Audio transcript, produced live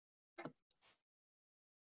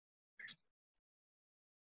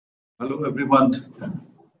Hello, everyone.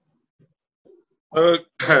 Uh,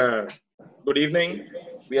 Good evening.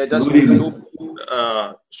 We are just Good evening.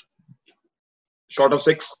 short of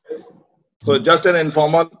 6. So just an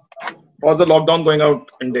informal. How's the lockdown going out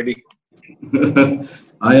in Delhi?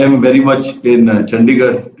 I am very much in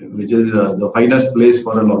Chandigarh, which is the finest place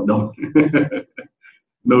for a lockdown.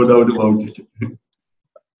 No doubt about it.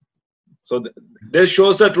 So this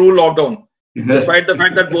shows the true lockdown. Despite the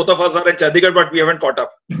fact that both of us are in Chandigarh, but we haven't caught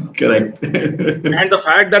up. Correct. And the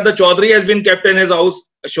fact that the Chaudhry has been kept in his house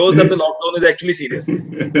shows that the lockdown is actually serious.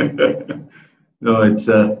 No, it's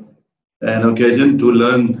an occasion to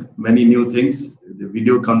learn many new things. The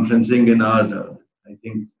video conferencing in our, I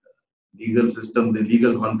think, legal system, the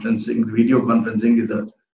legal conferencing, the video conferencing is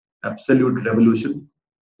an absolute revolution.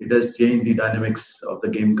 It has changed the dynamics of the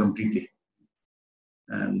game completely.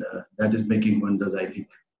 And that is making wonders, I think.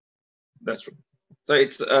 That's true. So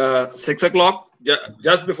it's 6 o'clock.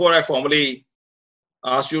 Just before I formally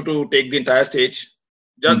ask you to take the entire stage,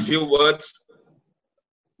 just few words.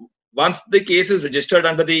 Once the case is registered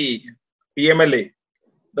under the PMLA,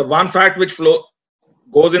 the one fact which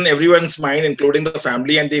goes in everyone's mind, including the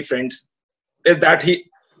family and the friends, is that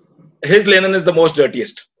his linen is the most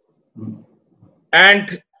dirtiest.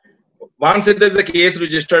 And once it is a case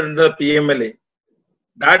registered under the PMLA,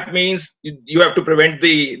 that means you have to prevent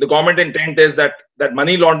the government intent is that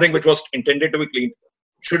money laundering, which was intended to be clean,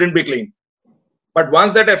 shouldn't be clean. But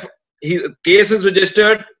once that case is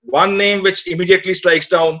registered, one name which immediately strikes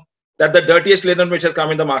down that the dirtiest linen which has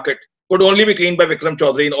come in the market could only be cleaned by Vikram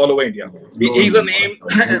Chaudhry in all over India. He's a name,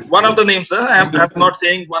 one of the names, sir. I'm not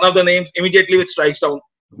saying one of the names immediately which strikes down.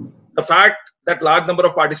 The fact that large number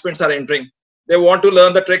of participants are entering, they want to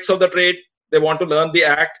learn the tricks of the trade, they want to learn the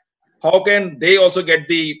act. How can they also get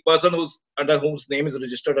the person under whose name is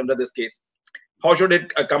registered under this case? How should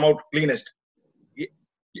it come out cleanest?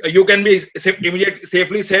 You can be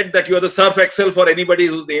safely said that you are the surf excel for anybody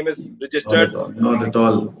whose name is registered. Not at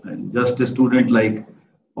all. And just a student like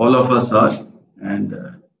all of us are, and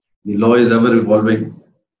the law is ever evolving.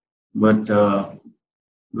 But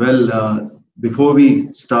before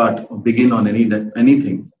we start or begin on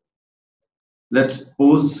anything,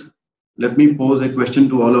 let me pose a question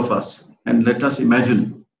to all of us, and let us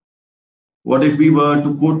imagine, what if we were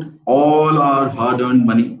to put all our hard-earned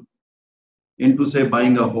money into, say,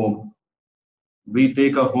 buying a home? We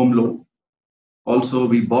take a home loan. Also,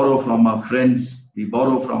 we borrow from our friends, we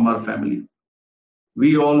borrow from our family.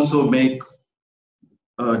 We also make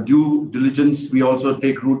due diligence. We also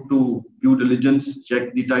take route to due diligence,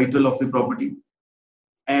 check the title of the property.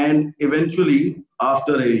 And eventually,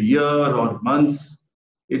 after a year or months,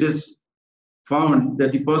 it is found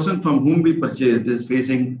that the person from whom we purchased is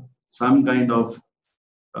facing some kind of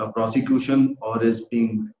prosecution or is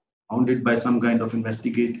being hounded by some kind of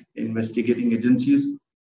investigating agencies,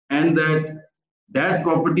 and that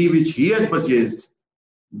property which he had purchased,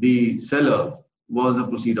 the seller, was a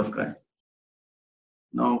proceed of crime.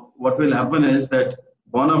 Now, what will happen is that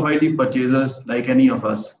bona fide purchasers, like any of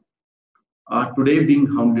us, are today being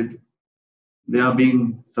hounded. They are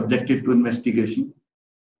being subjected to investigation,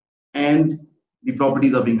 and the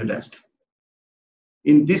properties are being attached.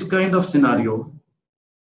 In this kind of scenario,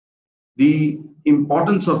 the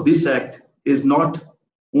importance of this act is not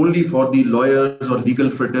only for the lawyers or legal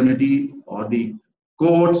fraternity or the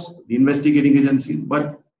courts, the investigating agencies,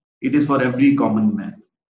 but it is for every common man.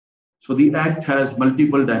 So the act has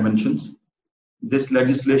multiple dimensions. This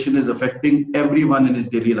legislation is affecting everyone in his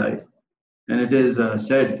daily life. And it is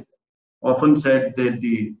often said that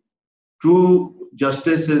the true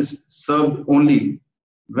justice is served only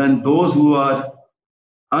when those who are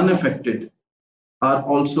unaffected are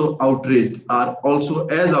also outraged, are also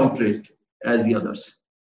as outraged as the others.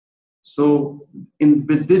 So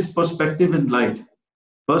with this perspective in light,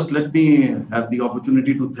 first let me have the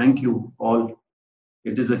opportunity to thank you all.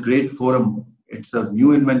 It is a great forum. It's a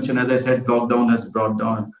new invention. As I said, lockdown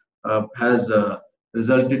has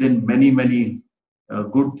resulted in many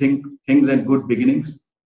good things and good beginnings.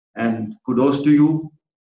 And kudos to you.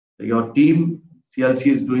 Your team, CLC,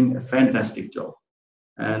 is doing a fantastic job.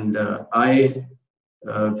 And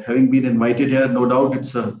having been invited here, no doubt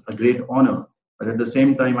it's a great honor. But at the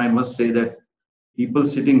same time, I must say that people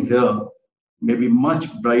sitting here may be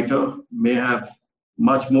much brighter, may have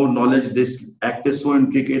much more knowledge. This act is so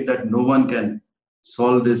intricate that no one can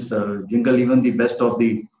solve this jingle. Even the best of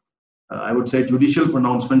the, I would say, judicial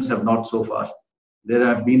pronouncements have not so far. There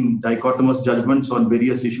have been dichotomous judgments on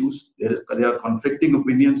various issues. There are conflicting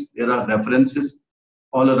opinions. There are references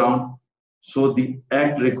all around. So the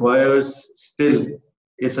act requires still,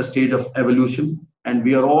 it's a stage of evolution. and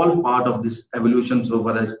we are all part of this evolution so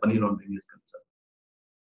far as money laundering is concerned.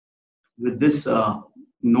 With this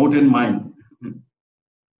note in mind,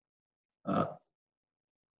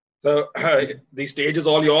 so the stage is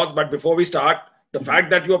all yours. But before we start, the fact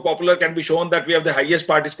that you are popular can be shown that we have the highest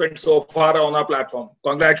participants so far on our platform.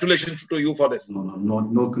 Congratulations to you for this.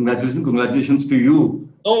 No congratulations. Congratulations to you.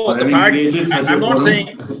 No, the fact, I'm not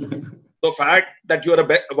saying the fact that you are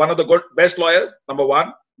one of the best lawyers, number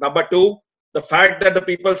one. Number two, the fact that the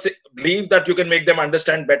people believe that you can make them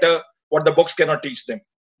understand better what the books cannot teach them.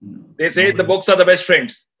 They say the books are the best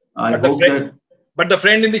friends. But the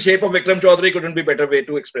friend in the shape of Vikram Chaudhry couldn't be a better way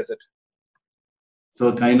to express it.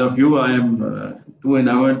 So kind of you, I am too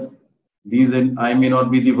enamored. I may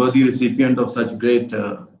not be the worthy recipient of such great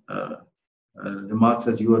remarks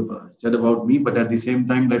as you have said about me, but at the same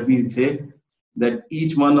time, let me say that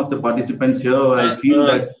each one of the participants here, I feel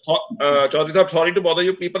that... Chaudhry sir, sorry to bother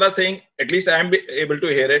you. People are saying, at least I am able to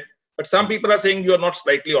hear it, but some people are saying you are not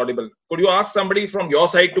slightly audible. Could you ask somebody from your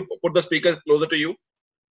side to put the speaker closer to you?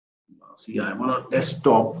 See, I'm on a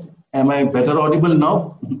desktop. Am I better audible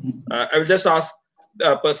now? I will just ask,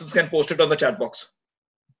 persons can post it on the chat box.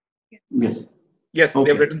 Yes. Yes, okay.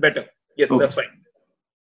 They have written better. Yes, okay. That's fine.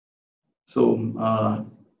 So,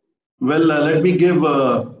 let me give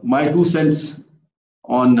my 2 cents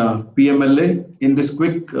on PMLA in this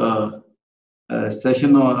quick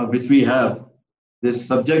session which we have. This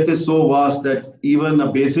subject is so vast that even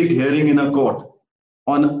a basic hearing in a court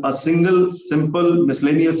on a single simple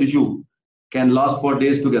miscellaneous issue can last for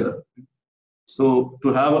days together. So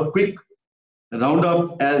to have a quick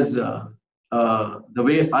roundup as the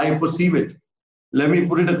way I perceive it, let me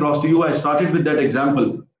put it across to you. I started with that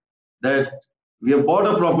example that we have bought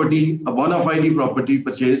a property, a bona fide property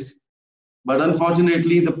purchase, but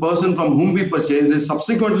unfortunately the person from whom we purchased is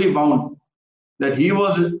subsequently found that he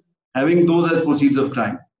was having those as proceeds of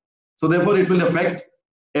crime. So therefore it will affect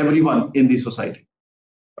everyone in the society.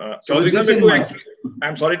 So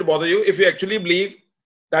I'm sorry to bother you. If you actually believe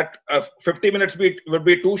that 50 minutes would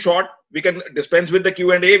be too short, we can dispense with the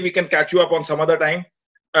Q&A. We can catch you up on some other time.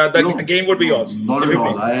 The game would be yours. Not at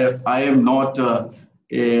all. I am not,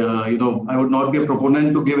 I would not be a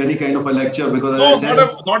proponent to give any kind of a lecture because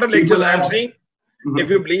not a lecture. I'm saying if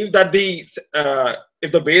you believe that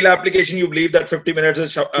if the bail application, you believe that 50 minutes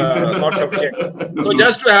is not sufficient. So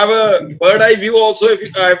just to have a bird eye view also,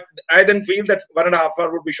 I then feel that 1.5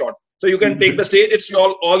 hours would be short. So you can take the stage. It's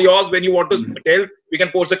all yours. When you want to tell, we can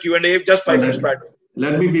post the Q&A just 5 minutes back.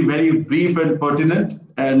 Let me be very brief and pertinent,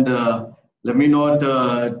 and let me not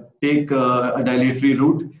take a dilatory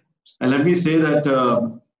route. And let me say that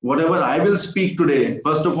whatever I will speak today,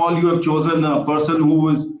 first of all, you have chosen a person who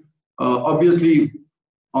is obviously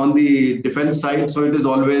on the defense side, so it is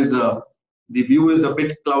always the view is a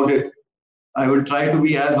bit clouded. I will try to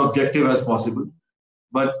be as objective as possible,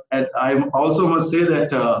 but I also must say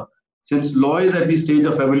that since law is at the stage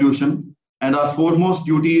of evolution and our foremost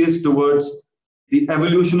duty is towards the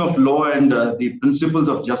evolution of law and the principles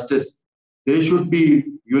of justice, they should be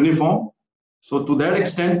uniform. So to that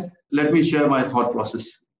extent, let me share my thought process.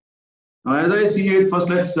 Now, as I see it, first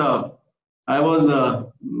and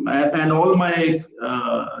all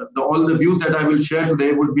the views that I will share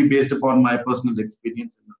today would be based upon my personal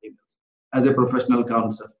experience and nothing else as a professional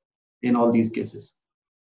counsel in all these cases.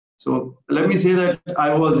 So let me say that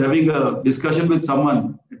I was having a discussion with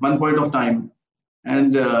someone at one point of time,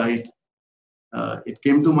 and it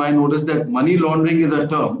came to my notice that money laundering is a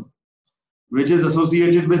term which is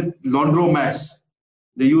associated with laundromats.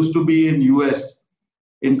 They used to be in US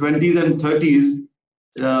in 20s and 30s.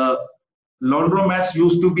 Laundromats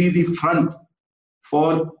used to be the front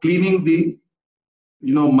for cleaning the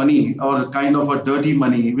money or kind of a dirty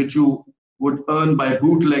money which you would earn by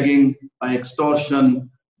bootlegging, by extortion,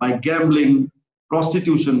 by gambling,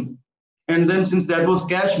 prostitution. And then since that was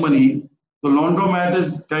cash money, the laundromat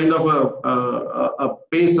is kind of a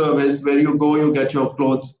pay service where you go, you get your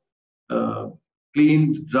clothes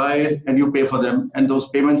cleaned, dried, and you pay for them. And those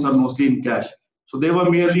payments are mostly in cash. So they were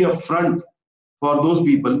merely a front for those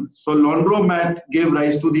people. So laundromat gave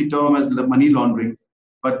rise to the term as money laundering.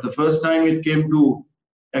 But the first time it came to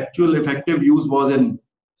actual effective use was in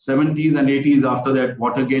 70s and 80s after that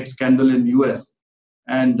Watergate scandal in US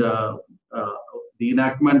and the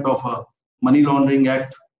enactment of a money laundering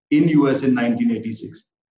act in US in 1986.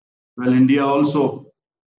 Well, India also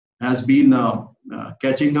has been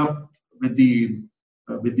catching up with the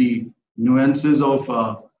nuances of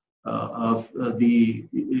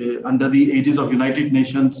under the aegis of United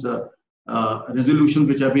Nations resolutions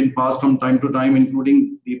which have been passed from time to time,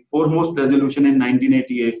 including the foremost resolution in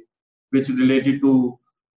 1988, which related to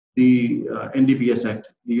the NDPS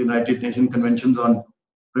Act, the United Nations Conventions on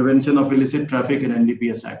Prevention of Illicit Traffic and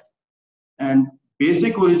NDPS Act. And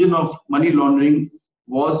basic origin of money laundering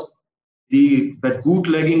was that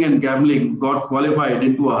bootlegging and gambling got qualified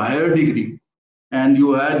into a higher degree, and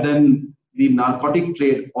you had then the narcotic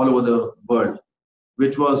trade all over the world,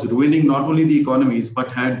 which was ruining not only the economies but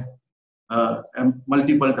had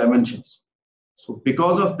multiple dimensions. So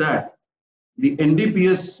because of that, the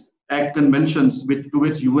NDPS Act conventions, the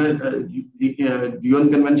UN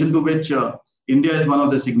convention to which India is one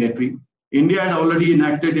of the signatory. India had already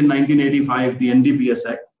enacted in 1985 the NDPS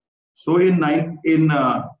Act. So in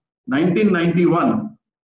 1991,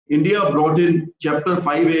 India brought in Chapter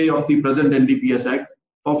 5A of the present NDPS Act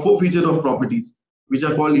for forfeiture of properties, which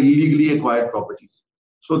are called illegally acquired properties.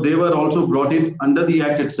 So they were also brought in under the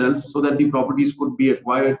Act itself, so that the properties could be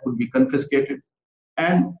acquired, could be confiscated,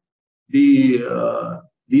 and these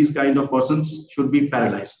kind of persons should be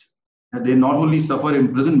paralyzed. And they not only suffer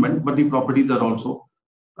imprisonment, but the properties are also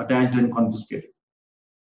attached and confiscated.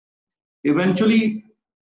 Eventually,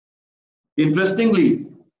 interestingly,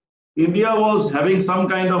 India was having some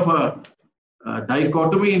kind of a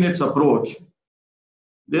dichotomy in its approach.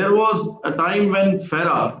 There was a time when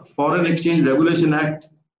FERA, Foreign Exchange Regulation Act,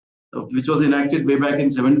 which was enacted way back in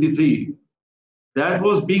 73, that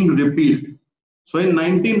was being repealed. So in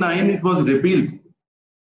 99, it was repealed,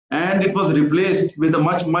 and it was replaced with a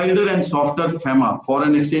much milder and softer FEMA,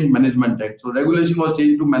 Foreign Exchange Management Act. So regulation was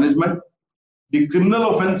changed to management. The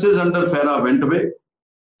criminal offences under FERA went away.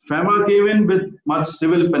 FEMA came in with much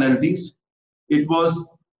civil penalties. It was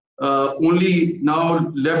only now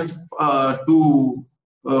left to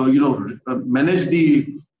manage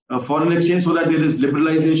the foreign exchange so that there is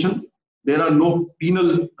liberalization. There are no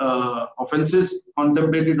penal offences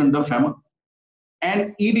contemplated under FEMA.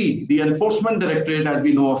 And ED, the Enforcement Directorate, as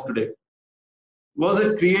we know of today, was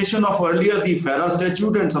a creation of earlier the FERA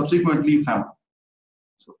statute and subsequently FEMA.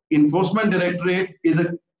 So Enforcement Directorate is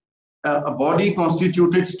a body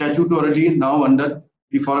constituted statutorily now under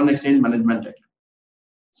the Foreign Exchange Management Act.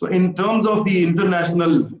 So in terms of the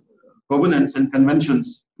international covenants and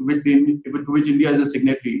conventions to which India is a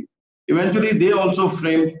signatory, eventually they also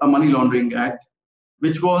framed a money laundering act,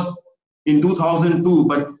 which was in 2002,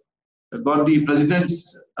 but got the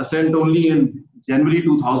president's assent only in January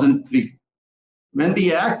 2003. When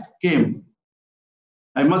the act came,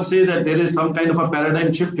 I must say that there is some kind of a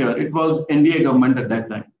paradigm shift here. It was NDA government at that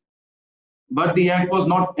time, but the act was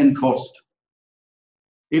not enforced.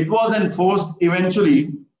 It was enforced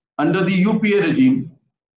eventually under the UPA regime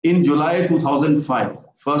in July 2005,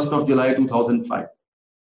 1st of July 2005.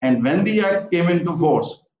 And when the act came into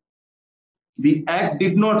force, the act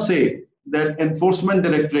did not say that Enforcement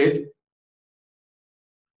Directorate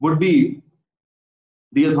would be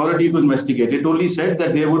the authority to investigate. It only said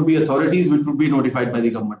that there would be authorities which would be notified by the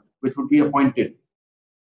government, which would be appointed.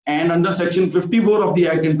 And under Section 54 of the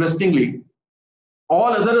Act, interestingly,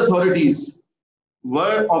 all other authorities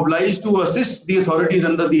were obliged to assist the authorities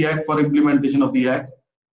under the Act for implementation of the Act.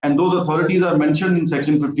 And those authorities are mentioned in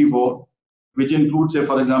Section 54, which includes, say,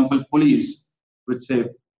 for example, police, which say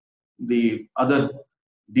the other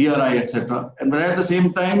DRI, etc. And but at the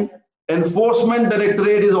same time, Enforcement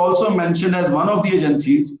Directorate is also mentioned as one of the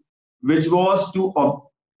agencies which was to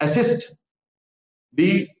assist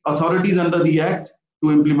the authorities under the Act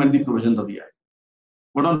to implement the provisions of the Act.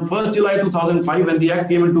 But on 1st July 2005, when the Act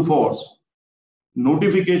came into force,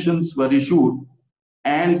 notifications were issued,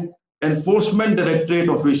 and Enforcement Directorate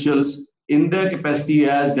officials in their capacity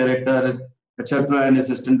as director, etc., and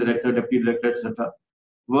assistant director, deputy director, etc.,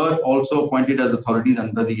 were also appointed as authorities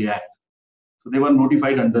under the Act. So they were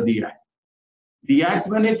notified under the Act. The Act,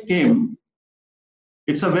 when it came,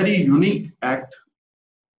 it's a very unique Act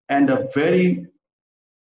and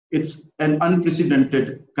it's an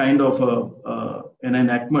unprecedented kind of an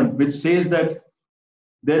enactment which says that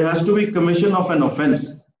there has to be commission of an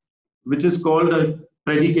offense which is called a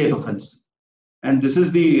predicate offense. And this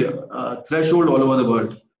is the threshold all over the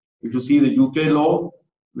world. If you see the UK law,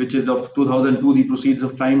 which is of 2002, the Proceeds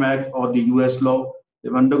of Crime Act, or the US law,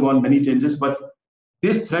 they've undergone many changes, but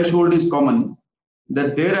this threshold is common,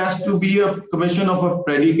 that there has to be a commission of a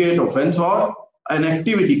predicate offense or an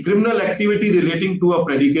activity, criminal activity relating to a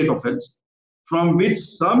predicate offense from which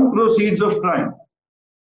some proceeds of crime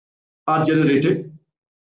are generated.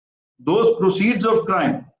 Those proceeds of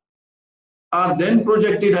crime are then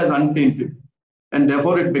projected as untainted, and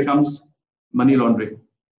therefore it becomes money laundering.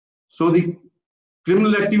 So the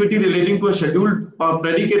criminal activity relating to a scheduled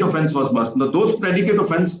predicate offense was must. Now, those predicate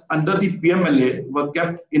offense under the PMLA were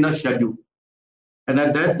kept in a schedule. And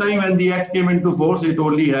at that time, when the Act came into force, it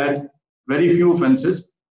only had very few offenses.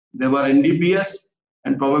 there were NDPS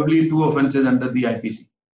and probably 2 offences under the IPC.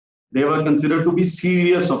 They were considered to be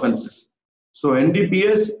serious offences. So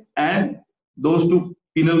NDPS and those 2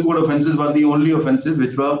 penal code offences were the only offences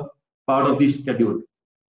which were part of the schedule.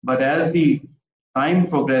 But as the time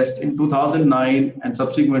progressed in 2009 and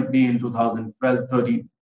subsequently in 2012-13,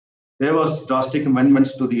 there was drastic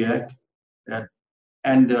amendments to the Act,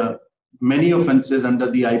 and many offences under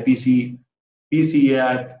the IPC, PCA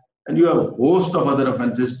Act, and you have a host of other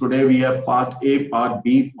offences. Today we have Part A, Part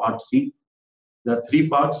B, Part C. There are 3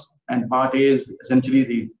 parts, and Part A is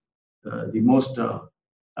essentially the most,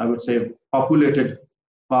 I would say, populated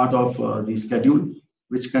part of the schedule,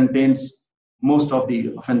 which contains most of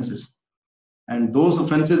the offences. And those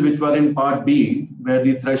offences which were in Part B, where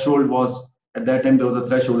the threshold was, at that time there was a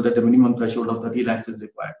threshold, that the minimum threshold of 30 lakhs is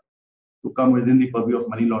required to come within the purview of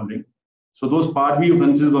money laundering. So those Part B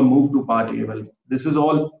offences were moved to Part A. Well, this is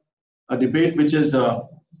all a debate which is,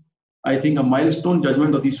 I think, a milestone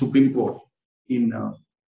judgment of the Supreme Court in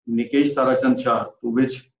Nikesh Tarachand Shah, to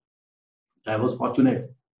which I was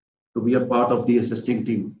fortunate to be a part of the assisting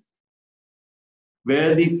team,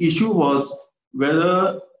 where the issue was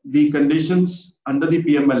whether the conditions under the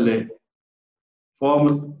PMLA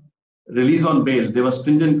for release on bail, they were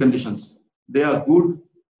stringent conditions. They are good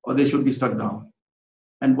or they should be struck down.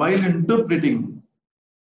 And while interpreting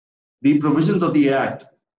the provisions of the Act,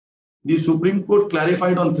 the Supreme Court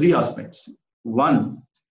clarified on 3 aspects. One,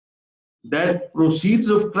 that proceeds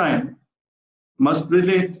of crime must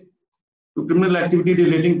relate to criminal activity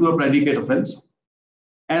relating to a predicate offence,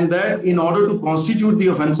 and that in order to constitute the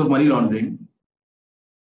offence of money laundering,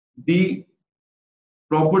 the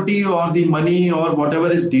property or the money or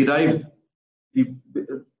whatever is derived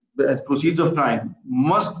as proceeds of crime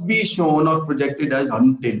must be shown or projected as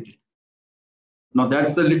untainted. Now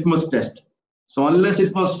that's the litmus test. So unless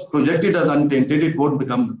it was projected as untainted, it won't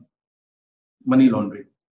become money laundering.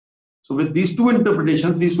 So with these 2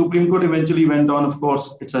 interpretations, the Supreme Court eventually went on. Of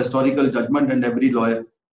course, it's a historical judgment and every lawyer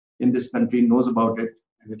in this country knows about it.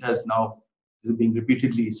 And it has now is being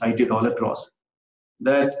repeatedly cited all across,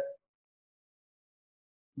 that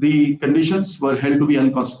the conditions were held to be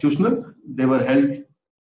unconstitutional. They were held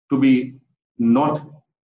to be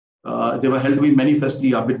they were held to be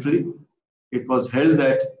manifestly arbitrary. It was held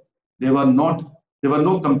that there were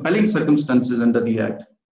no compelling circumstances under the Act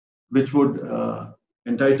which would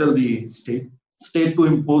entitle the state to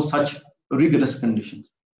impose such rigorous conditions.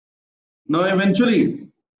 Now, eventually,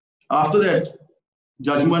 after that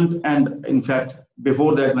judgment, and in fact,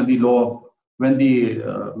 before that, when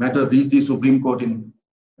the matter reached the Supreme Court in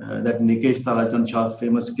that Nikesh Tarachand Shah's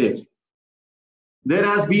famous case, there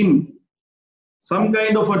has been some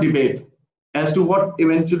kind of a debate as to what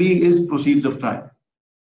eventually is proceeds of crime.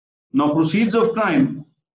 Now, proceeds of crime,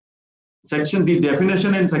 the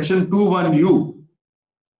definition in section 2(1)(u),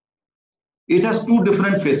 it has 2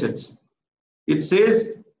 different facets. It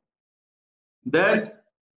says that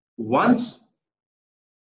once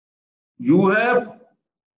you have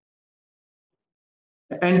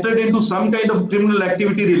entered into some kind of criminal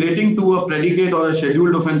activity relating to a predicate or a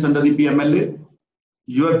scheduled offence under the PMLA,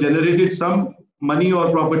 you have generated some money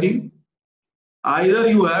or property. Either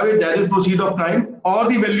you have it, that is proceed of crime, or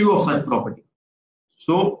the value of such property.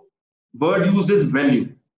 So word used is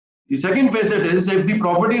value. The second facet is if the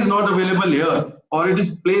property is not available here or it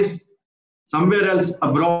is placed somewhere else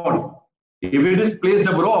abroad. If it is placed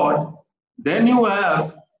abroad, then you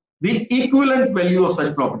have the equivalent value of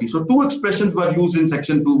such property. So 2 expressions were used in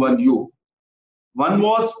section 2(1)(u). One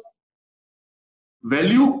was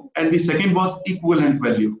value and the second was equivalent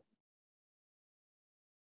value.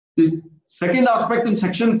 The second aspect in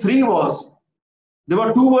section 3 was, there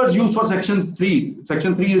were 2 words used for section 3.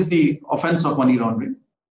 Section 3 is the offence of money laundering,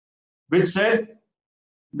 which said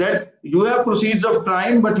that you have proceeds of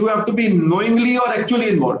crime, but you have to be knowingly or actually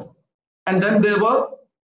involved. And then there were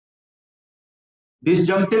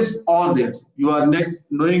disjunctives or there. You are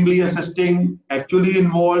knowingly assisting, actually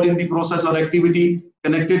involved in the process or activity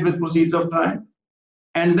connected with proceeds of crime.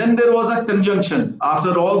 And then there was a conjunction.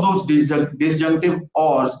 After all those disjunctive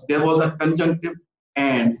ors, there was a conjunctive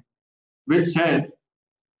and, which said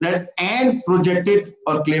that and project it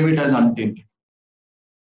or claim it as untainted.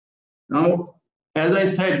 Now, as I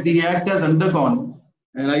said, the Act has undergone,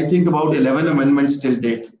 and I think about 11 amendments till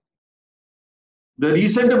date. The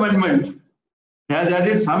recent amendment has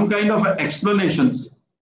added some kind of explanations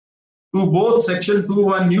to both section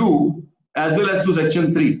 2(1)(u) as well as to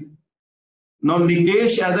section 3. Now,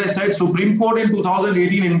 Nikesh, as I said, Supreme Court in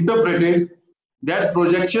 2018 interpreted that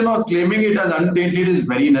projection or claiming it as untainted is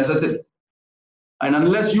very necessary. And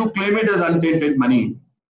unless you claim it as untainted money,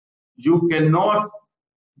 you cannot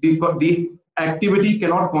the activity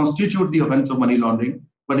cannot constitute the offense of money laundering.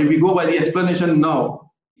 But if we go by the explanation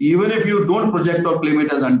now, even if you don't project or claim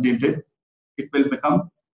it as untainted, it will become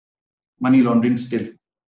money laundering still.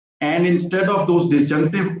 And instead of those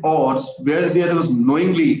disjunctive ors where there was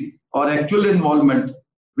knowingly or actual involvement,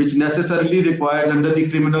 which necessarily requires under the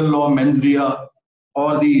criminal law mens rea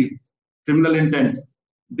or the criminal intent,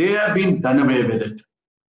 they have been done away with it.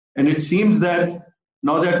 And it seems that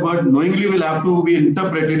now that word knowingly will have to be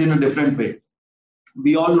interpreted in a different way.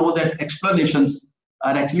 We all know that explanations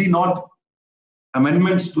are actually not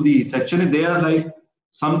amendments to the section. They are like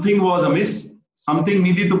something was amiss, something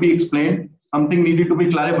needed to be explained, something needed to be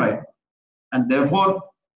clarified, and therefore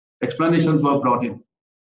explanations were brought in.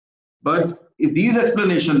 But if these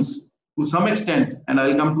explanations, to some extent, and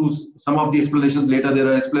I'll come to some of the explanations later, there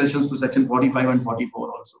are explanations to section 45 and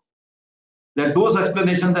 44 also, that those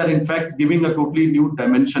explanations are in fact giving a totally new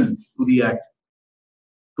dimension to the act.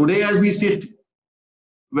 Today as we sit,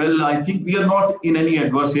 well, I think we are not in any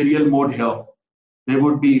adversarial mode here. There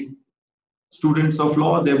would be students of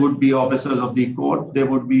law, there would be officers of the court, there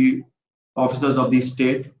would be officers of the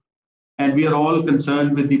state, and we are all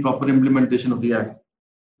concerned with the proper implementation of the act.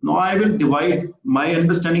 Now I will divide my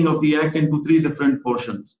understanding of the act into three different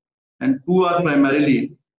portions, and two are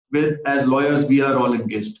primarily with, as lawyers, we are all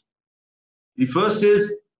engaged. The first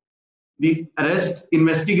is the arrest,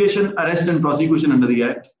 investigation, arrest and prosecution under the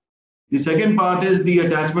act. The second part is the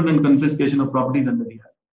attachment and confiscation of properties under the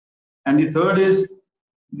act. And the third is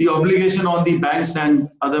the obligation on the banks and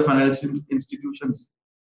other financial institutions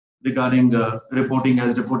regarding reporting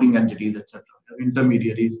as reporting entities, etc.,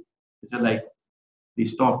 intermediaries, which are like the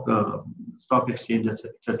stock exchange,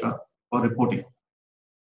 etc., for reporting.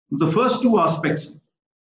 The first two aspects,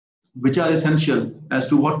 which are essential as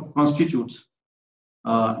to what constitutes,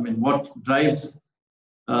 what drives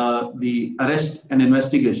the arrest and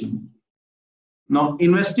investigation. Now,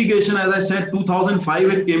 investigation, as I said, 2005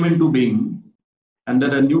 it came into being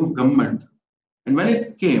under a new government, and when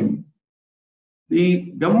it came,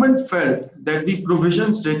 the government felt that the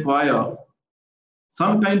provisions require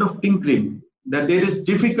some kind of tinkering, that there is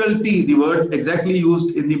difficulty, the word exactly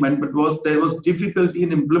used in the amendment was there was difficulty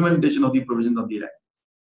in implementation of the provisions of the act.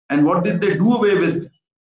 And what did they do away with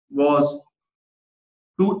was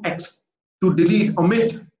to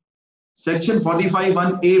omit section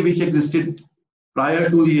 45(1)(a), which existed prior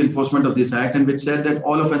to the enforcement of this act and which said that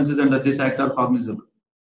all offences under this act are cognizable.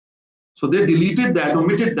 So they deleted that,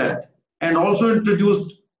 omitted that, and also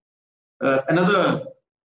introduced another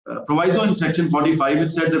proviso in section 45,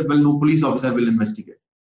 which said that, well, no police officer will investigate.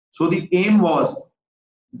 So the aim was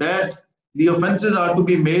that the offences are to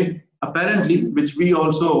be made apparently, which we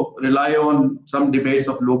also rely on some debates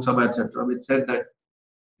of Lok Sabha, etc., which said that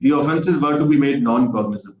the offences were to be made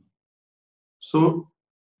non-cognizable. So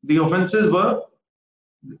the offences were,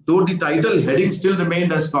 though the title heading still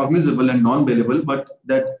remained as cognizable and non-bailable, but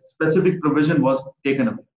that specific provision was taken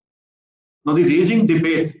away. Now the raging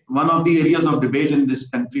debate, one of the areas of debate in this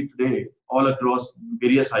country today, all across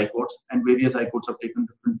various high courts, and various high courts have taken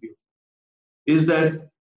different views, is that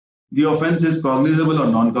the offence is cognizable or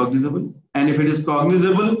non-cognizable, and if it is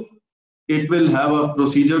cognizable, it will have a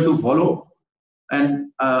procedure to follow, and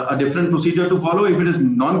a different procedure to follow. If it is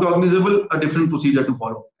non-cognizable, a different procedure to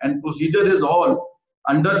follow. And procedure is all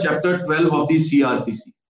under chapter 12 of the CRPC,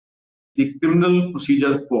 the Criminal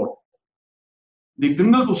Procedure Code. The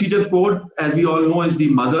Criminal Procedure Code, as we all know, is the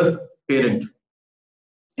mother parent,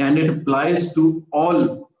 and it applies to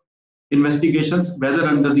all investigations, whether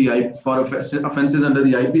under the for offences under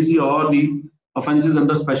the IPC or the offences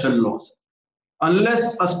under special laws.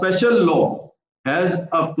 Unless a special law has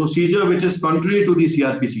a procedure which is contrary to the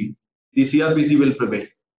CRPC will prevail.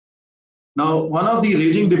 Now, one of the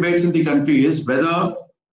raging debates in the country is whether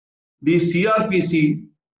the CRPC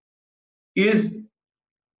is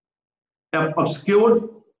obscured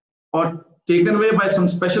or taken away by some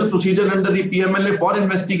special procedure under the PMLA for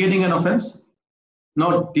investigating an offence.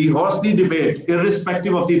 Now, dehorse the debate,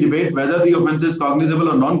 irrespective of the debate, whether the offence is cognizable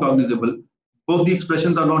or non-cognizable. Both the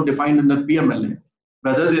expressions are not defined under PMLA.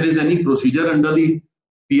 Whether there is any procedure under the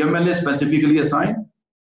PMLA specifically assigned.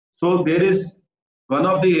 So there is one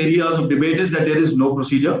of the areas of debate is that there is no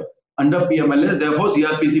procedure under PMLA, therefore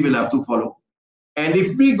CRPC will have to follow. And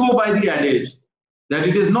if we go by the adage that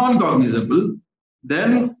it is non-cognizable,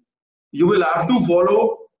 then you will have to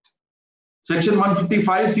follow section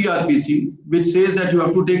 155 CRPC, which says that you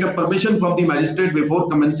have to take a permission from the magistrate before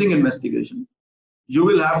commencing investigation. You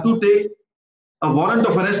will have to take a warrant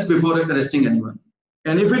of arrest before arresting anyone.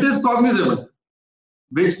 And if it is cognizable,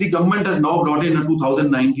 which the government has now brought in a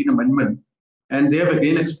 2019 amendment, and they have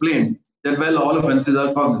again explained that, well, all offences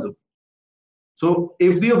are cognizable. So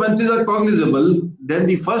if the offences are cognizable, then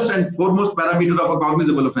the first and foremost parameter of a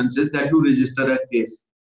cognizable offence is that you register a case,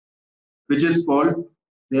 which is called,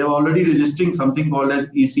 they are already registering something called as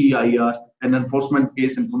ECIR, an Enforcement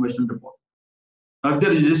Case Information Report. Now, if they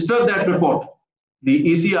register that report,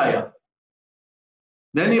 the ECIR,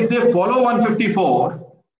 then if they follow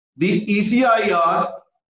 154, the ECIR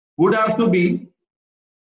would have to be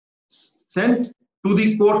sent to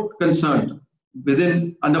the court concerned.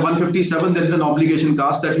 Within, under 157, there is an obligation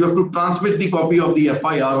cast that you have to transmit the copy of the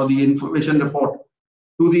FIR or the information report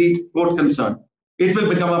to the court concerned. It will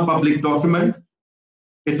become a public document.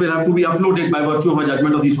 It will have to be uploaded by virtue of a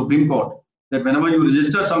judgment of the Supreme Court, that whenever you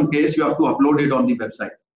register some case, you have to upload it on the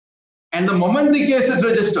website. And the moment the case is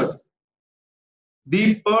registered,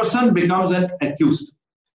 the person becomes an accused.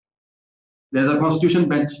 There's a Constitution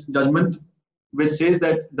bench judgment which says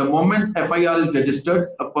that the moment FIR is registered,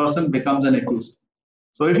 a person becomes an accused.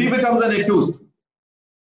 So if he becomes an accused,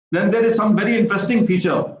 then there is some very interesting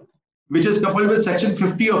feature which is coupled with Section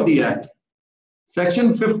 50 of the Act.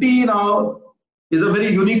 Section 50 now is a very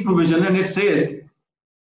unique provision, and it says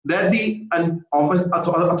that the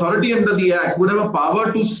authority under the Act would have a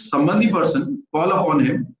power to summon the person, call upon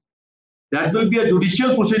him. That will be a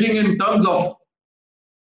judicial proceeding in terms of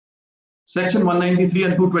Section 193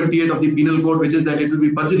 and 228 of the Penal Code, which is that it will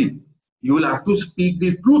be perjury. You will have to speak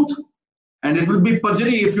the truth, and it will be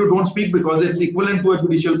perjury if you don't speak, because it's equivalent to a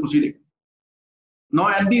judicial proceeding. Now,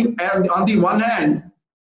 on the one hand,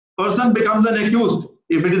 person becomes an accused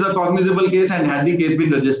if it is a cognizable case and had the case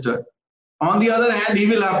been registered. On the other hand, he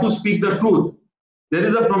will have to speak the truth. There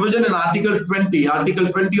is a provision in Article 20. Article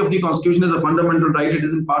 20 of the Constitution is a fundamental right. It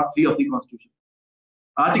is in Part 3 of the Constitution.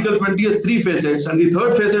 Article 20 has three facets, and the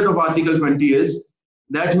third facet of Article 20 is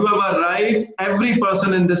that you have a right, every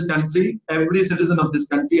person in this country, every citizen of this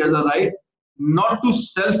country has a right not to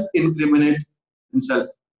self-incriminate himself,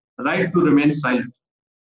 right to remain silent.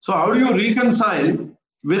 So how do you reconcile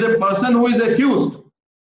with a person who is accused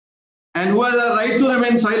and who has a right to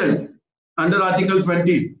remain silent under Article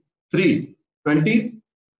 20,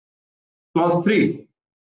 Clause 3?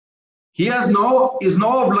 He is now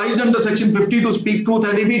obliged under Section 50 to speak truth,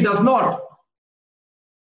 and if he does not,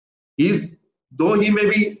 though he may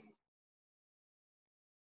be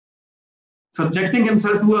subjecting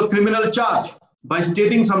himself to a criminal charge by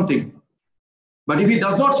stating something, but if he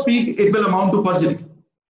does not speak, it will amount to perjury.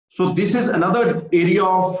 So this is another area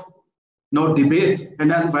of now debate,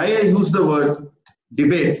 and that's why I use the word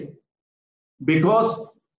debate, because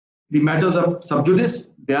the matters are sub judice,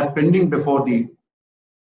 they are pending before the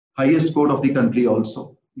highest court of the country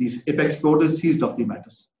also. This apex court is seized of the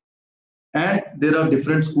matters. And there are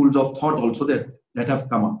different schools of thought also that have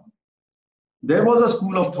come up. There was a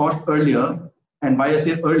school of thought earlier, and why I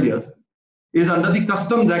say earlier, is under the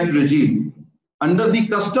Customs Act regime. Under the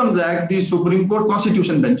Customs Act, the Supreme Court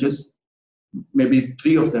constitution benches, maybe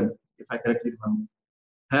three of them, if I correctly remember,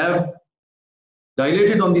 have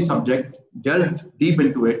dilated on the subject, delved deep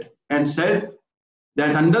into it, and said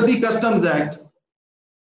that under the Customs Act,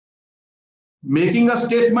 making a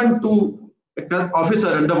statement to an officer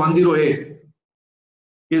under 108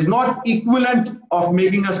 is not equivalent of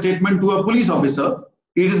making a statement to a police officer.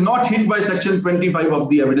 It is not hit by Section 25 of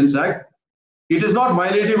the Evidence Act. It is not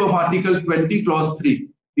violative of Article 20, Clause 3,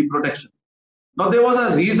 the protection. Now, there was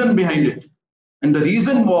a reason behind it. And the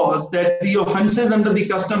reason was that the offences under the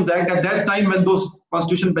Customs Act at that time when those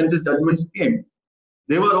constitution benches judgments came,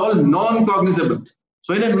 they were all non-cognizable.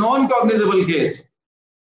 So in a non-cognizable case,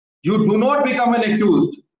 you do not become an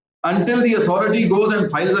accused until the authority goes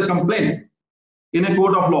and files a complaint in a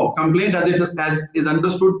court of law. Complaint as is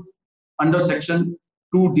understood under Section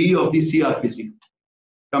 2D of the CRPC.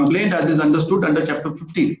 Complaint as is understood under Chapter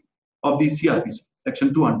 15 of the CRPC,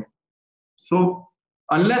 Section 200. So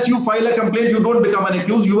unless you file a complaint, you don't become an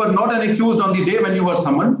accused. You are not an accused on the day when you were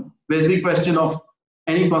summoned. There's the question of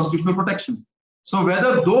any constitutional protection. So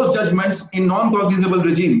whether those judgments in non-cognizable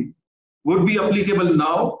regime would be applicable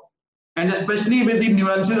now, and especially with the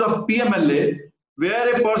nuances of PMLA,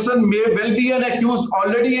 where a person may well be an accused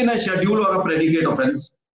already in a schedule or a predicate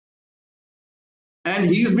offence, and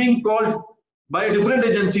he is being called by a different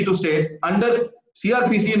agency to state under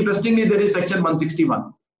CRPC. Interestingly, there is Section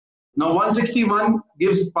 161. Now 161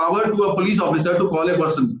 gives power to a police officer to call a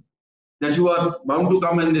person that you are bound to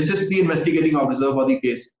come and assist the investigating officer for the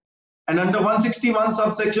case. And under 161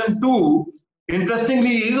 subsection 2,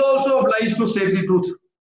 interestingly, he is also obliged to state the truth.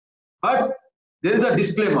 But there is a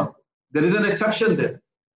disclaimer, there is an exception there,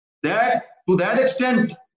 that to that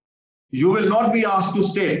extent, you will not be asked to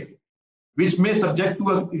state, which may subject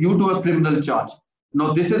you to a criminal charge.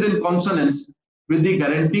 Now, this is in consonance with the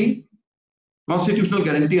guarantee, constitutional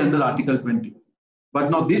guarantee under Article 20. But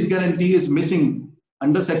now this guarantee is missing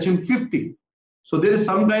under Section 50. So there is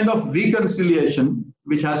some kind of reconciliation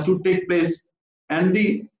which has to take place, and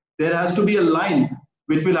there has to be a line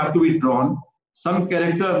which will have to be drawn. Some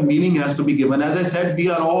character meaning has to be given. As I said, we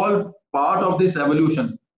are all part of this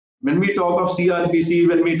evolution. When we talk of CRPC,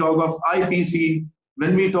 when we talk of IPC,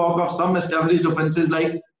 when we talk of some established offences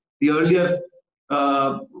like the earlier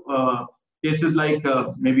cases like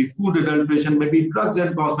maybe food adulteration, maybe drugs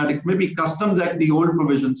and cosmetics, maybe Customs Act, the old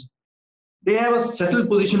provisions, they have a settled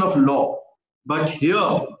position of law. But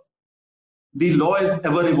here, the law is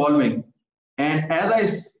ever evolving. And as I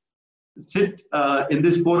sit in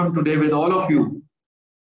this forum today with all of you,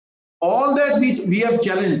 all that we have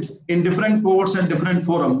challenged in different courts and different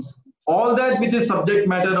forums, all that which is subject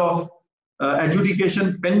matter of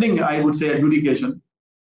adjudication, pending, I would say, adjudication,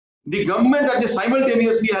 the government at this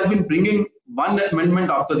simultaneously has been bringing one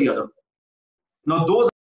amendment after the other. Now, those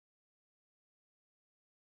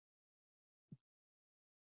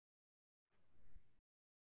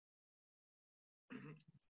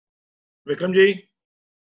Vikram ji,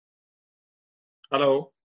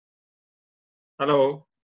 hello, hello.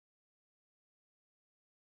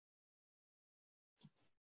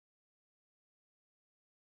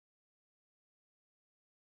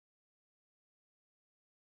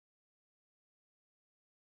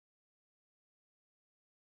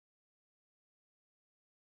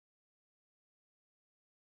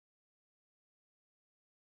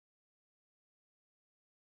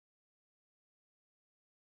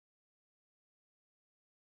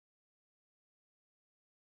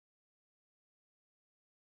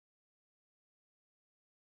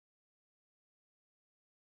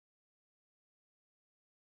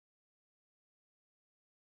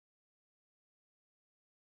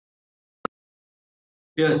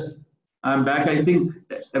 Yes, I'm back. I think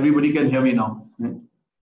everybody can hear me now.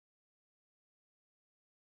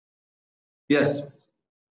 Yes. So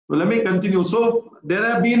let me continue. So there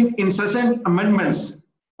have been incessant amendments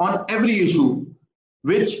on every issue,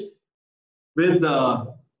 which with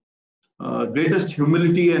the greatest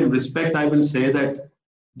humility and respect, I will say that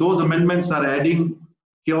those amendments are adding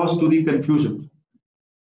chaos to the confusion.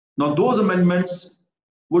 Now, those amendments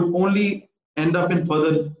would only end up in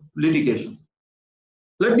further litigation.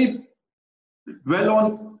 Let me dwell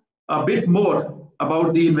on a bit more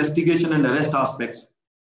about the investigation and arrest aspects.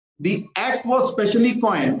 The Act was specially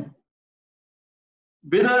coined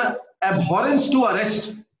with an abhorrence to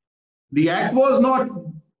arrest. The Act was not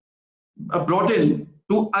brought in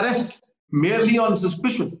to arrest merely on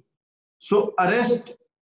suspicion. So arrest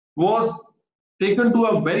was taken to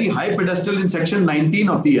a very high pedestal in Section 19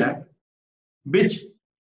 of the Act, which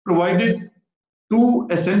provided two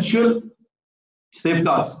essential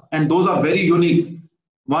safeguards, and those are very unique.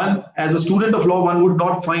 One, as a student of law, one would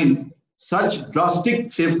not find such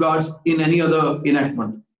drastic safeguards in any other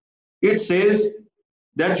enactment. It says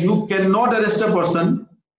that you cannot arrest a person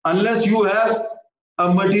unless you have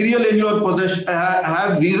a material in your possession,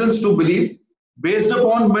 have reasons to believe based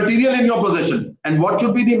upon material in your possession. And what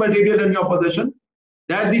should be the material in your possession?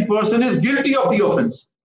 That the person is guilty of the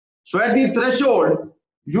offense. So at the threshold,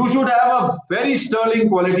 you should have a very sterling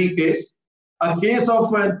quality case, a case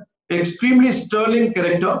of an extremely sterling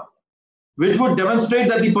character, which would demonstrate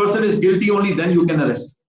that the person is guilty. Only then you can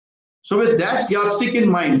arrest. So with that yardstick in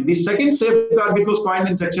mind, the second safeguard which was coined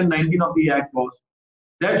in Section 19 of the Act was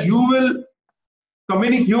that you will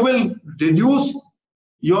reduce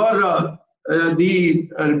your the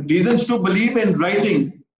reasons to believe in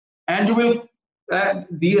writing, and you will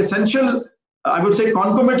the essential, I would say,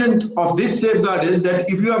 concomitant of this safeguard is that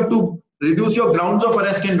if you have to reduce your grounds of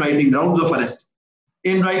arrest in writing,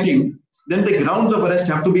 then the grounds of arrest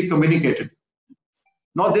have to be communicated.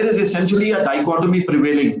 Now, there is essentially a dichotomy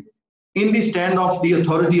prevailing in the stand of the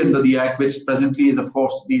authority under the Act, which presently is, of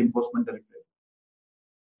course, the Enforcement Directorate.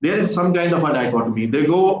 There is some kind of a dichotomy. They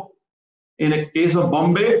go, in a case of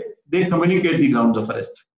Bombay, they communicate the grounds of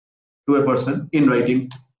arrest to a person in writing.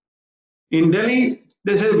 In Delhi,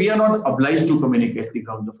 they say we are not obliged to communicate the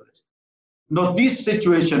grounds of arrest. Now, this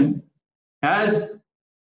situation has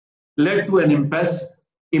led to an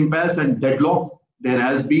impasse and deadlock. There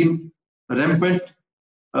has been rampant,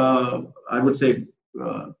 I would say,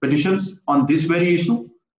 petitions on this very issue,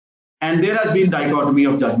 and there has been dichotomy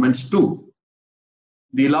of judgments too.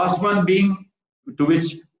 The last one being, to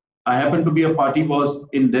which I happen to be a party, was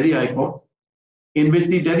in Delhi High Court, in which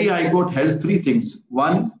the Delhi High Court held three things.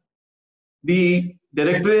 One, the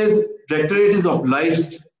directorate is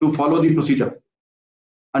obliged to follow the procedure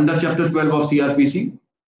under Chapter 12 of CRPC.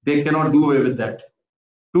 They cannot do away with that.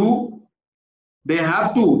 Two, they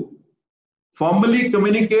have to formally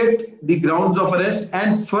communicate the grounds of arrest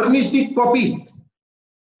and furnish the copy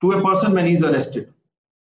to a person when he is arrested,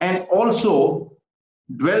 and also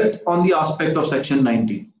dwelt on the aspect of Section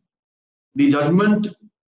 19. The judgment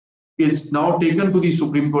is now taken to the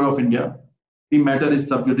Supreme Court of India. The matter is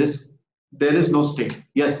sub judice. There is no stay.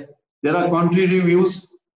 Yes, there are contrary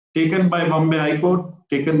views taken by Bombay High Court,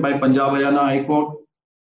 taken by Punjab Haryana High Court.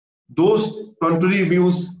 Those contrary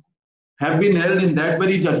views have been held in that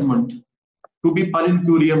very judgment to be per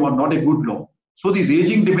incurium or not a good law. So the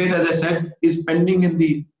raging debate, as I said, is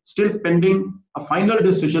still pending a final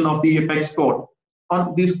decision of the apex court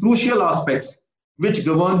on these crucial aspects which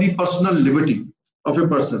govern the personal liberty of a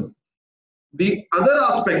person. The other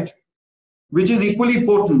aspect, which is equally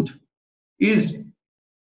potent, is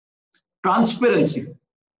transparency.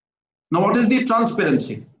 Now, what is the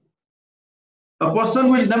transparency? A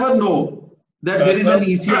person will never know that there is an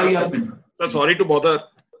ECIR pin. So sorry to bother.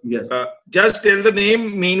 Yes. Just tell the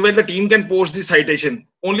name. Meanwhile, the team can post the citation.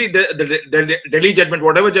 Only the Delhi judgment,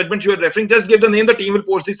 whatever judgment you are referring, just give the name. The team will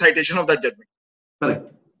post the citation of that judgment.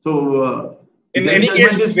 Correct. So, in any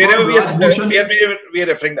case, wherever we are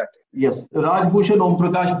referring that. Yes. Rajbhushan Om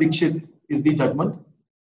Prakash Dikshit is the judgment.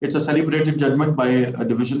 It's a celebrated judgment by a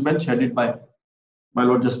division bench headed by my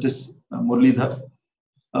Lord Justice Muralidhar.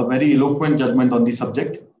 A very eloquent judgment on the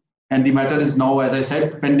subject. And the matter is now, as I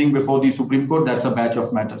said, pending before the Supreme Court. That's a batch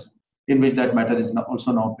of matters in which that matter is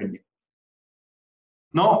also now pending.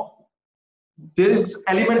 Now, there is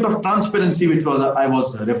element of transparency which I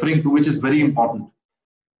was referring to, which is very important.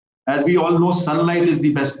 As we all know, sunlight is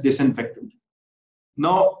the best disinfectant.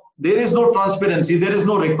 Now, there is no transparency, there is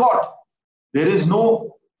no record, there is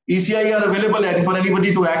no ECIR available for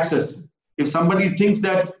anybody to access. If somebody thinks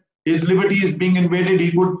that his liberty is being invaded,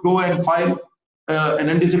 he could go and file an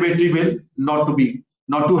anticipatory bail, not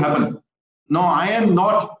to happen. No, I am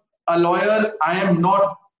not a lawyer. I am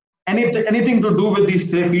not anything to do with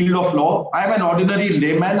this field of law. I am an ordinary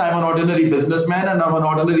layman. I am an ordinary businessman, and I am an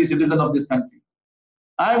ordinary citizen of this country.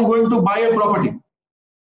 I am going to buy a property.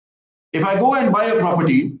 If I go and buy a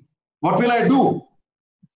property, what will I do?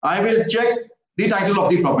 I will check the title of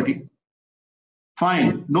the property.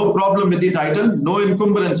 Fine, no problem with the title, no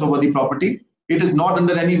encumbrance over the property. It is not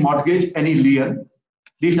under any mortgage, any lien.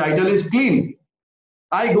 The title is clean.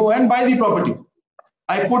 I go and buy the property.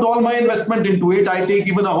 I put all my investment into it. I take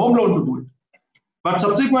even a home loan to do it. But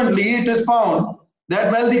subsequently, it is found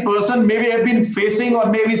that, well, the person may have been facing or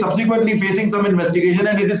maybe subsequently facing some investigation,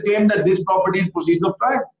 and it is claimed that this property is proceeds of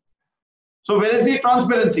crime. So where is the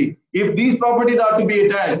transparency? If these properties are to be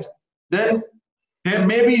attached, then there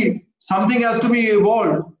may be something has to be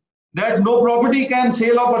evolved that no property can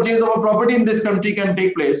sale or purchase of a property in this country can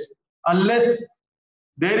take place unless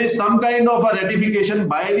there is some kind of a ratification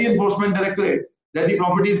by the enforcement directorate that the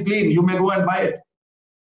property is clean, you may go and buy it.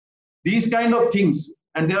 These kind of things,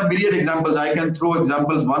 and there are myriad examples. I can throw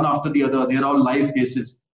examples one after the other. They are all live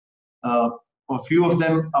cases. A few of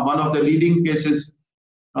them, one of the leading cases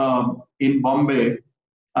in Bombay,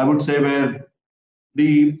 I would say, where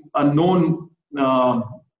the unknown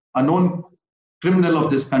criminal of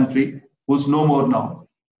this country, who's no more now,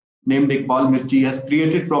 named Iqbal Mirchi, has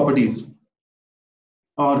created properties,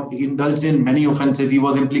 or he indulged in many offences. He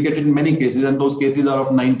was implicated in many cases, and those cases are of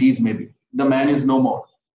 90s maybe. The man is no more.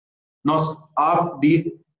 Now,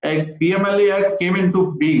 the PMLA Act came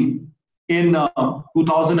into being in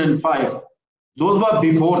 2005. Those were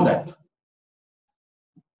before that.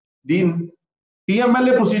 The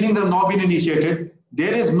PMLA proceedings have now been initiated.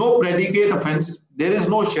 There is no predicate offence. There is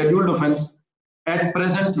no scheduled offence at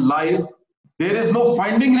present live. There is no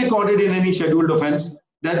finding recorded in any scheduled offence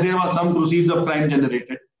that there was some proceeds of crime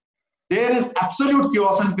generated. There is absolute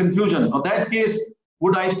chaos and confusion. Now, that case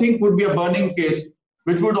would be a burning case,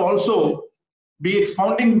 which would also be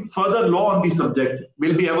expounding further law on the subject,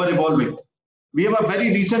 will be ever evolving. We have a very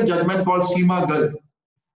recent judgment called Seema Garg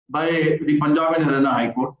by the Punjab and Haryana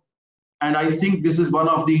High Court, and I think this is one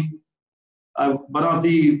of the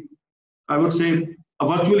I would say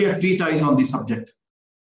virtually a treatise on the subject.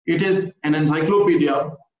 It is an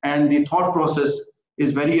encyclopedia, and the thought process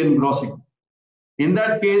is very engrossing. In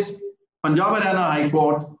that case, Punjab Haryana High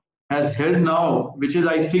Court has held now, which is,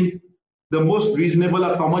 I think, the most reasonable,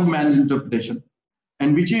 a common man's interpretation,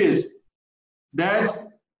 and which is that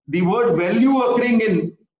the word value occurring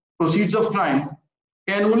in proceeds of crime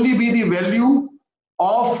can only be the value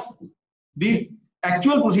of the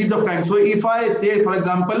actual proceeds of crime. So if I say, for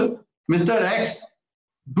example, Mr. X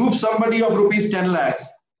dupes somebody of rupees 10 lakhs,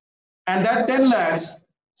 and that 10 lakhs,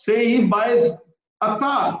 say he buys a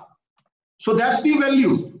car, so that's the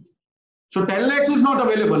value. So 10 lakhs is not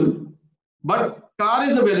available, but car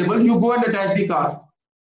is available. You go and attach the car.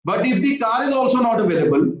 But if the car is also not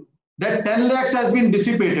available, that 10 lakhs has been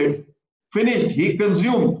dissipated, finished, he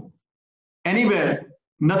consumed anywhere,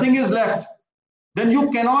 nothing is left, then you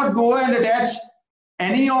cannot go and attach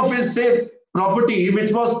any of his, say, property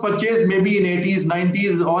which was purchased maybe in 80s,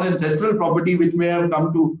 90s, or ancestral property which may have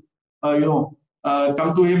come to,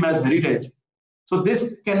 come to him as heritage. So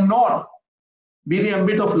this cannot be the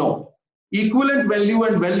ambit of law. Equivalent value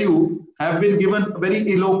and value have been given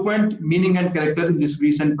very eloquent meaning and character in this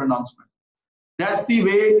recent pronouncement. That's the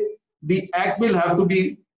way the act will have to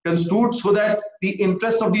be construed, so that the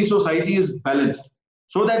interest of the society is balanced,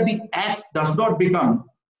 so that the act does not become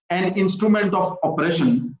an instrument of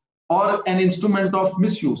oppression or an instrument of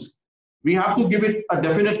misuse. We have to give it a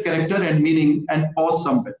definite character and meaning and pause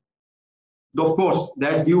somewhere. Of course,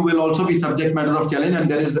 that view will also be subject matter of challenge, and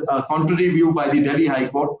there is a contrary view by the Delhi High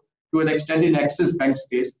Court to an extent in Axis Bank's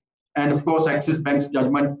case. And of course, Axis Bank's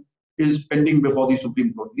judgment is pending before the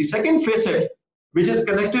Supreme Court. The second facet, which is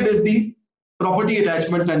connected, is the property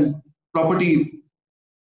attachment and property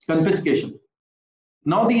confiscation.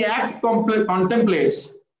 Now, the Act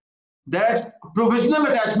contemplates that provisional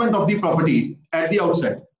attachment of the property at the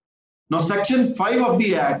outset. Now, Section 5 of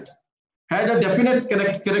the Act had a definite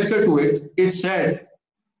character to it. It said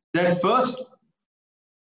that first,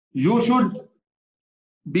 you should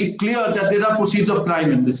be clear that there are proceeds of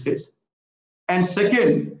crime in this case. And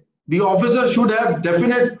second, the officer should have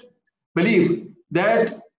definite belief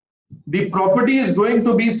that the property is going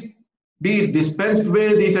to be dispensed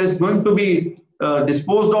with, it is going to be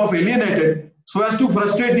disposed of, alienated, so as to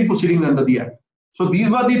frustrate the proceedings under the Act. So these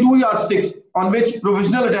were the two yardsticks on which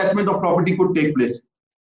provisional attachment of property could take place.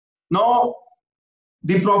 Now,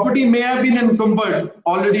 the property may have been encumbered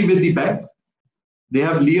already with the bank. They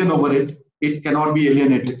have lien over it. It cannot be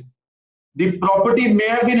alienated. The property may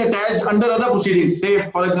have been attached under other proceedings. Say,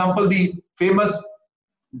 for example, the famous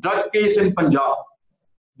drug case in Punjab,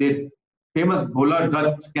 the famous Bhola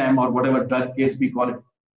drug scam, or whatever drug case we call it.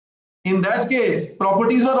 In that case,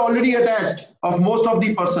 properties were already attached of most of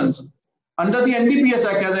the persons under the NDPS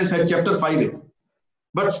Act, as I said, Chapter 5A.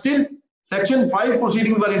 But still, Section 5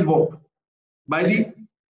 proceedings were invoked by the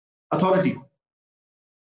authority.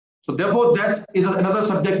 So therefore, that is another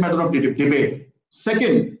subject matter of debate.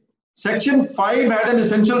 Second, Section 5 had an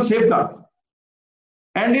essential safeguard,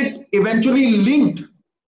 and it eventually linked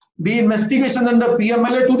the investigation under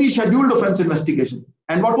PMLA to the scheduled offence investigation.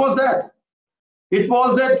 And what was that? It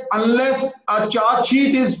was that unless a charge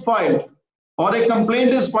sheet is filed or a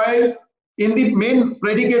complaint is filed in the main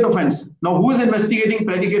predicate offence. Now, who is investigating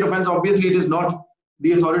predicate offence? Obviously, it is not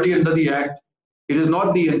the authority under the Act. It is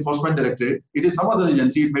not the Enforcement Directorate. It is some other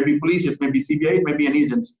agency. It may be police, it may be CBI, it may be any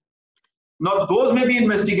agency. Now, those may be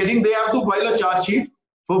investigating. They have to file a charge sheet.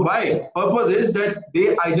 For why? Purpose is that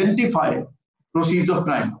they identify proceeds of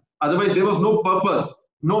crime. Otherwise, there was no purpose,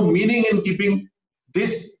 no meaning in keeping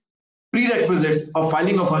this prerequisite of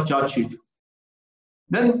filing of a charge sheet.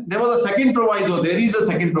 Then there was a second proviso. There is a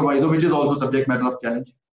second proviso, which is also subject matter of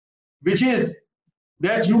challenge, which is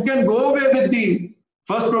that you can go away with the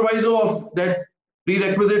first proviso of that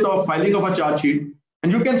prerequisite of filing of a charge sheet,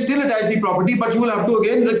 and you can still attach the property, but you will have to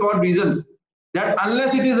again record reasons that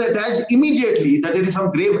unless it is attached immediately, that there is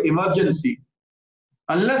some grave emergency,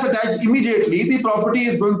 unless attached immediately, the property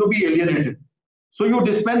is going to be alienated. So you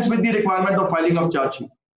dispense with the requirement of filing of charge sheet.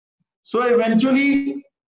 So eventually,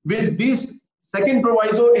 with this second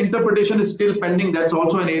proviso, interpretation is still pending. That's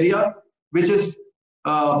also an area which is,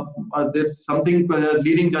 there's something,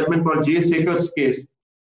 leading judgment called J. Sekar's case.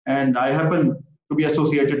 And I happen to be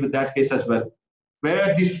associated with that case as well,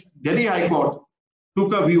 where the Delhi High Court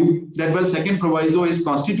took a view that, well, second proviso is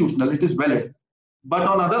constitutional, it is valid. But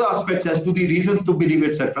on other aspects, as to the reasons to believe,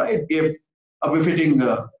 etc., it gave a befitting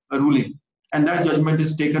ruling. And that judgment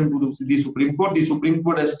is taken to the Supreme Court. The Supreme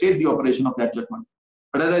Court has stayed the operation of that judgment.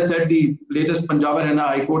 But as I said, the latest Punjab and Haryana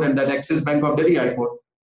High Court and that Axis Bank of Delhi High Court,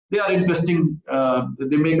 they are interesting.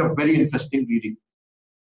 They make a very interesting reading.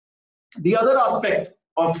 The other aspect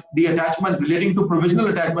of the attachment relating to provisional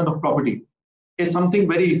attachment of property is something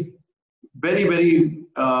very,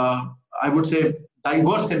 I would say,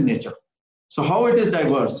 diverse in nature. So how it is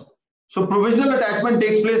diverse? So provisional attachment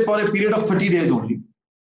takes place for a period of 30 days only.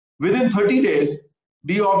 Within 30 days,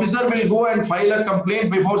 the officer will go and file a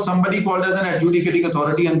complaint before somebody called as an adjudicating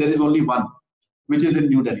authority, and there is only one, which is in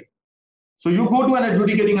New Delhi. So you go to an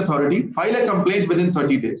adjudicating authority, file a complaint within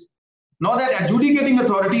 30 days. Now that adjudicating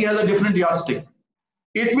authority has a different yardstick.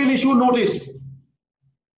 It will issue notice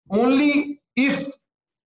only if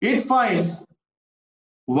it finds,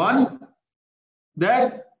 one,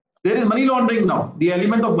 that there is money laundering now. The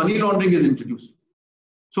element of money laundering is introduced.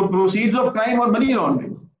 So proceeds of crime or money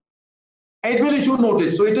laundering, it will issue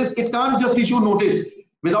notice. So it can't just issue notice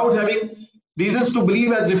without having reasons to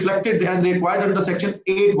believe as reflected as required under section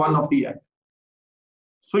 8(1) of the Act.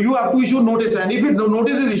 So you have to issue notice, and if the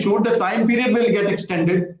notice is issued, the time period will get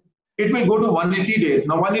extended. It will go to 180 days.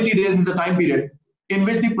 Now 180 days is the time period in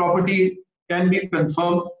which the property can be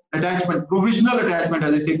confirmed, attachment, provisional attachment,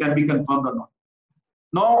 as I say, can be confirmed or not.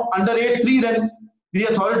 Now under 8(3), then the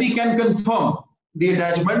authority can confirm the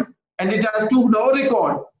attachment, and it has to now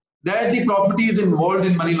record that the property is involved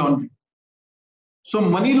in money laundering. So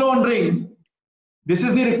money laundering, this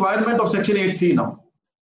is the requirement of section 8(3) now.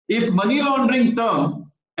 If money laundering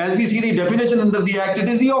term, as we see the definition under the Act, it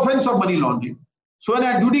is the offense of money laundering. So an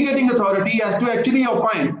adjudicating authority has to actually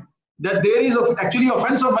opine that there is actually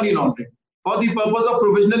offense of money laundering for the purpose of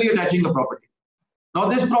provisionally attaching the property. Now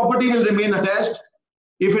this property will remain attached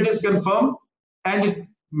if it is confirmed, and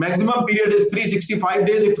maximum period is 365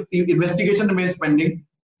 days if the investigation remains pending.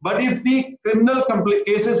 But if the criminal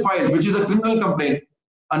case is filed, which is a criminal complaint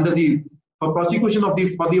under for prosecution of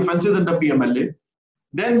for the offences under PMLA,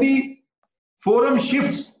 then the forum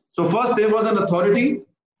shifts. So first there was an authority,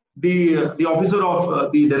 the officer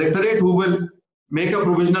of the directorate, who will make a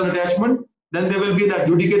provisional attachment. Then there will be an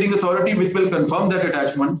adjudicating authority which will confirm that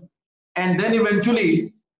attachment, and then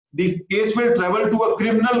eventually the case will travel to a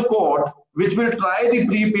criminal court which will try the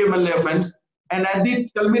pre-PMLA offence, and at the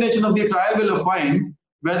culmination of the trial will opine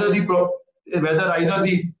whether either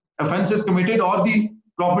the offence is committed or the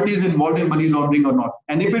property is involved in money laundering or not.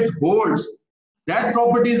 And if it holds that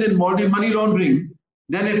property is involved in money laundering,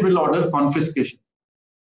 then it will order confiscation.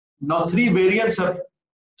 Now three variants have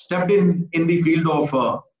stepped in the field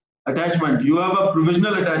of attachment. You have a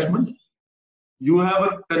provisional attachment, you have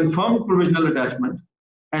a confirmed provisional attachment,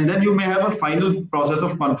 and then you may have a final process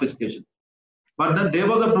of confiscation. But then there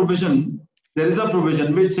is a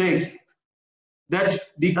provision which says that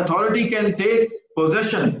the authority can take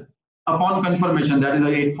possession upon confirmation, that is a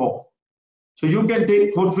 8(4). So you can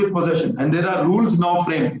take forthwith possession, and there are rules now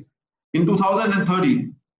framed in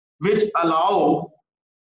 2013 which allow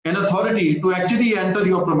an authority to actually enter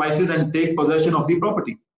your premises and take possession of the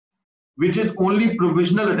property, which is only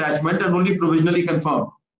provisional attachment and only provisionally confirmed.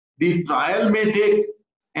 The trial may take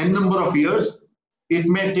n number of years, it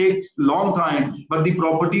may take long time, but the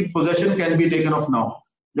property possession can be taken off now.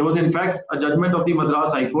 There was in fact a judgment of the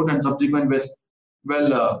Madras High Court and subsequent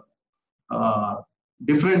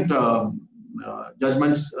different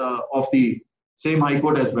judgments of the same High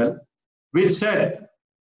Court as well, which said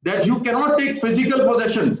that you cannot take physical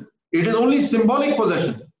possession. It is only symbolic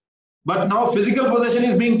possession. But now physical possession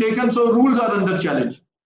is being taken, so rules are under challenge.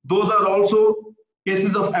 Those are also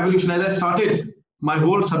cases of evolution. As I started, my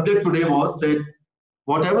whole subject today was that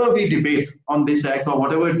whatever we debate on this Act or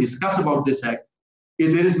whatever we discuss about this Act,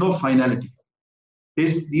 there is no finality.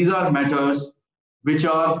 These are matters which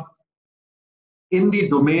are in the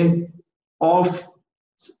domain of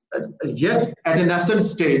yet at a nascent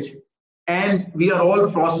stage, and we are all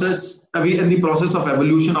in the process of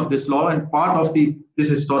evolution of this law and part of this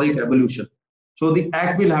historic evolution. So the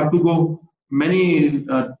Act will have to go many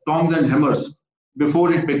tongs and hammers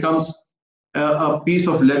before it becomes a piece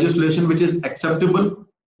of legislation which is acceptable,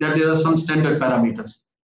 that there are some standard parameters.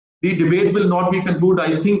 The debate will not be concluded.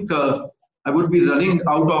 I think I would be running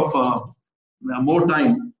out of more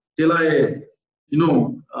time till I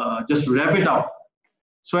just wrap it up.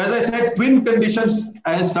 So as I said, twin conditions,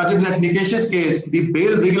 I started with that Nikesh's case, the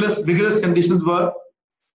bail rigorous conditions were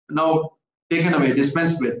now taken away,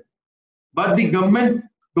 dispensed with. But the government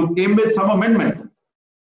came with some amendment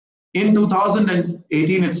in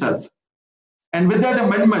 2018 itself. And with that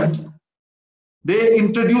amendment, they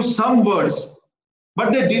introduced some words,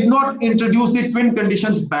 but they did not introduce the twin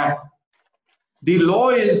conditions back. The law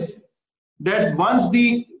is that once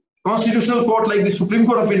the Constitutional Court, like the Supreme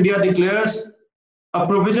Court of India, declares a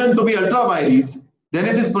provision to be ultra vires, then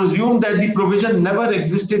it is presumed that the provision never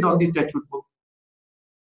existed on the statute book.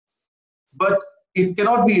 But it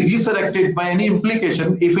cannot be resurrected by any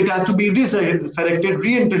implication. If it has to be resurrected,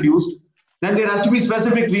 reintroduced, then there has to be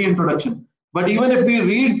specific reintroduction. But even if we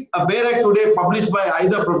read a Bail Act today published by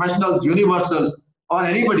either professionals, universals, or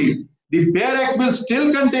anybody, the Bail Act will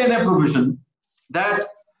still contain a provision that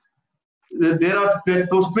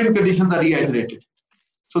those twin conditions are reiterated.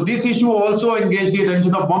 So this issue also engaged the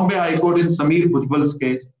attention of Bombay High Court in Sameer Bhujbal's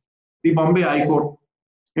case. The Bombay High Court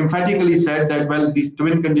emphatically said that, well, these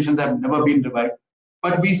twin conditions have never been revived.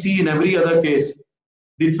 But we see in every other case,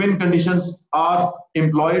 the twin conditions are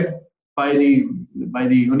employed by the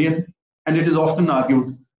union, and it is often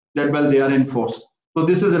argued that, well, they are enforced. So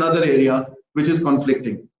this is another area which is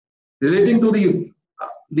conflicting. Relating to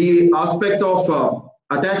the aspect of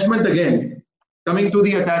attachment again, coming to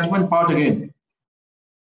the attachment part again.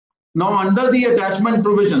 Now under the attachment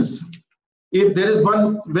provisions, if there is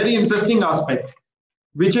one very interesting aspect,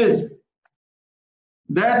 which is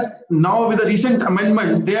that now with the recent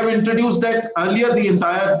amendment, they have introduced that earlier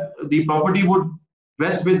the property would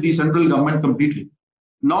vest with the central government completely.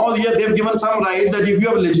 Now here they have given some right that if you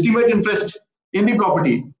have legitimate interest in the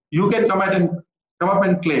property, you can come up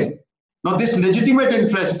and claim. Now this legitimate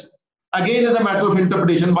interest again is a matter of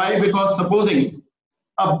interpretation. Why? Because supposing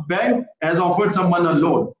a bank has offered someone a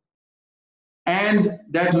loan, and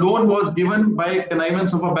that loan was given by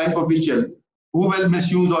connivance of a bank official who will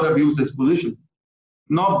misuse or abuse this position.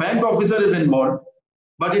 Now bank officer is involved,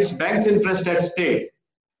 but it's bank's interest at stake.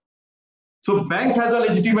 So bank has a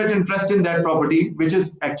legitimate interest in that property, which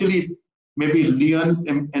is actually maybe lien,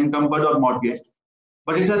 encumbered or mortgaged,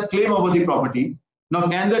 but it has claim over the property. Now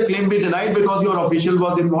can that claim be denied because your official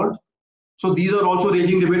was involved? So these are also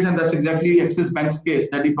raising debates, and that's exactly Axis Bank's case,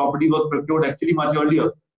 that the property was procured actually much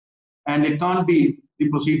earlier, and it can't be the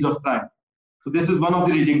proceeds of crime. So this is one of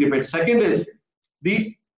the raging debates. Second is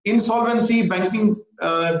the Insolvency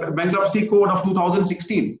Bankruptcy Code of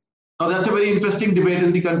 2016. Now that's a very interesting debate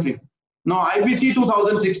in the country. Now IBC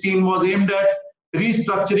 2016 was aimed at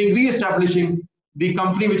restructuring, re-establishing the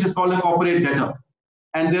company which is called a corporate debtor,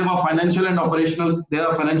 and there are financial and operational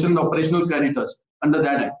creditors under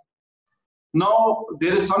that act. Now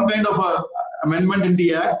there is some kind of a amendment in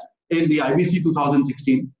the act, in the IBC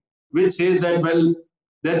 2016, which says that, well,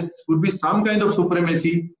 there would be some kind of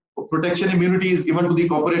supremacy, protection, immunity is given to the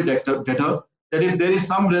corporate debtor, that if there is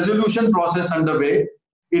some resolution process underway,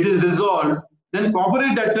 it is resolved, then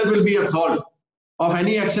corporate debtor will be absolved of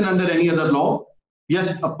any action under any other law.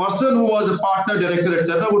 Yes, a person who was a partner, director,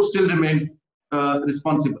 etc. would still remain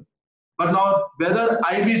responsible. But now whether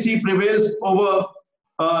IBC prevails over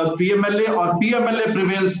PMLA or PMLA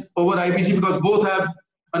prevails over IBC, because both have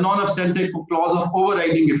a non-obstante clause of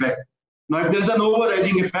overriding effect. Now if there is an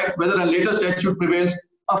overriding effect, whether a later statute prevails,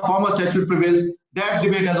 a former statute prevails, that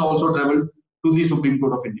debate has also traveled to the Supreme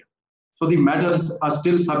Court of India. So the matters are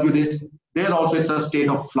still sub judice. There also it's a state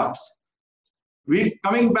of flux. We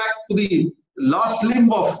coming back to the last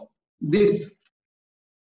limb of this,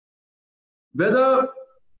 whether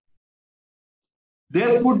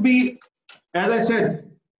there could be, as I said,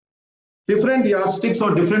 different yardsticks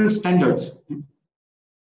or different standards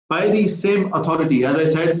by the same authority. As I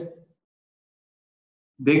said,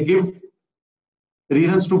 they give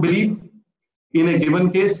reasons to believe in a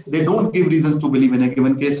given case. They don't give reasons to believe in a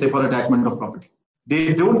given case, say for attachment of property.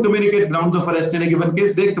 They don't communicate grounds of arrest in a given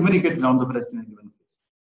case. They communicate grounds of arrest in a given case.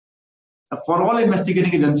 For all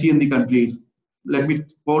investigating agencies in the country, let me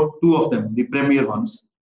quote two of them, the premier ones.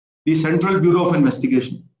 The Central Bureau of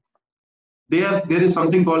Investigation. There is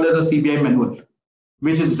something called as a CBI manual,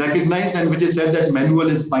 which is recognized and which is said that manual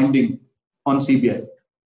is binding on CBI.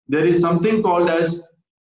 There is something called as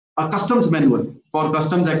a customs manual for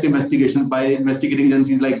Customs Act investigations by investigating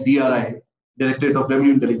agencies like DRI, Directorate of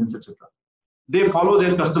Revenue Intelligence, etc. They follow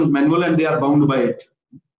their customs manual and they are bound by it.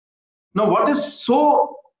 Now, what is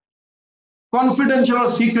so confidential or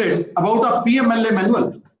secret about a PMLA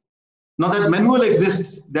manual? Now that manual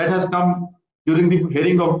exists, that has come during the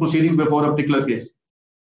hearing of proceedings before a particular case.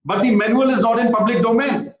 But the manual is not in public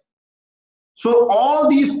domain. So all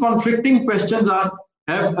these conflicting questions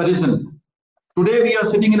have arisen. Today we are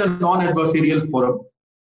sitting in a non-adversarial forum.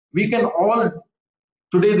 We can all,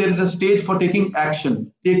 today there is a stage for taking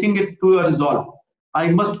action, taking it to a resolve. I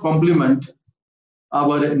must compliment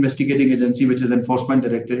our investigating agency, which is Enforcement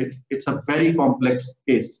Directorate. It's a very complex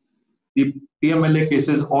case. The PMLA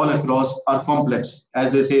cases all across are complex.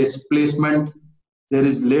 As they say, it's placement, there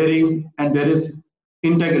is layering, and there is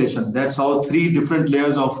integration. That's how three different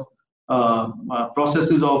layers of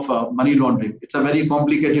processes of money laundering. It's a very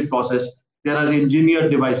complicated process. There are engineered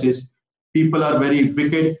devices. People are very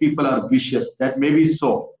wicked. People are vicious. That may be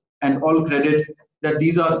so. And all credit that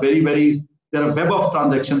these are there are a web of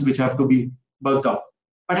transactions which have to be worked out.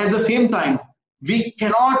 But at the same time, we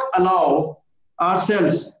cannot allow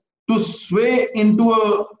ourselves to sway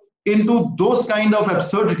into those kind of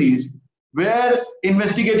absurdities where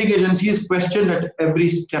investigating agencies question at every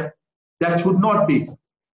step. That should not be.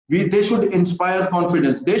 They should inspire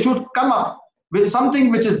confidence. They should come up with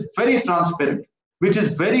something which is very transparent, which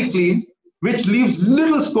is very clean, which leaves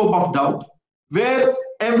little scope of doubt, where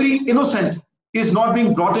every innocent is not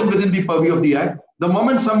being brought in within the purview of the act. The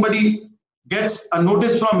moment somebody gets a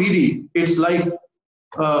notice from ED, it's like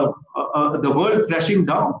the world crashing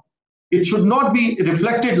down. It should not be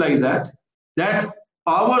reflected like that, that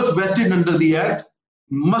powers vested under the Act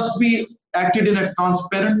must be acted in a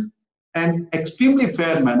transparent and extremely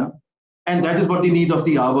fair manner. And that is what the need of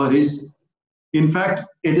the hour is. In fact,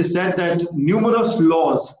 it is said that numerous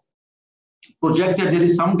laws project that there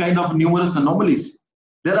is some kind of numerous anomalies.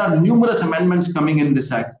 There are numerous amendments coming in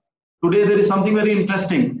this Act. Today, there is something very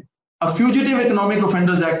interesting. A Fugitive Economic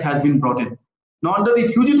Offenders Act has been brought in. Now, under the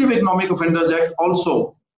Fugitive Economic Offenders Act,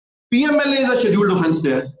 also, PMLA is a scheduled offence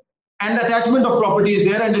there, and attachment of property is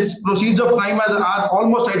there, and its proceeds of crime are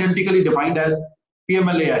almost identically defined as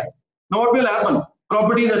PMLA Act. Now, what will happen?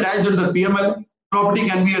 Property is attached under PML, property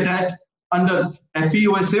can be attached under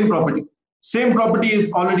FEOS, same property. Same property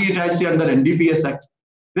is already attached under NDPS Act.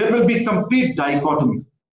 There will be complete dichotomy.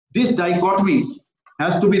 This dichotomy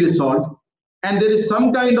has to be resolved, and there is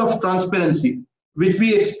some kind of transparency which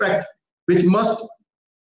we expect, which must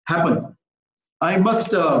happen. I must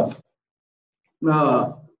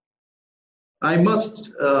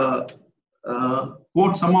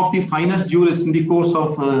quote some of the finest jurists in the course of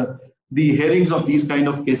the hearings of these kind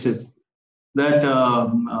of cases. That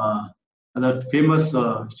famous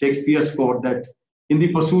Shakespeare's quote that in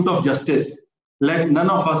the pursuit of justice, let none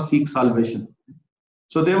of us seek salvation.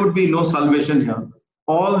 So there would be no salvation here.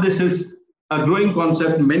 All this is a growing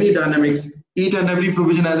concept, many dynamics, each and every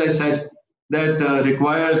provision, as I said, that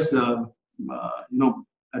requires a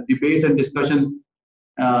debate and discussion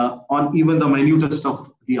on even the minutest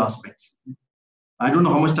of the aspects. I don't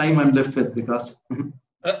know how much time I'm left with, because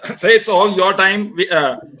say it's all your time.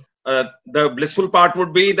 The blissful part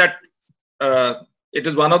would be that it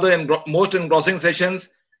is one of the most engrossing sessions.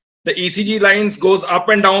 The ECG lines goes up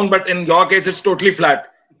and down, but in your case, it's totally flat.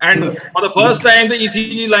 And for the first time, the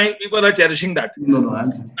ECG line, people are cherishing that. No.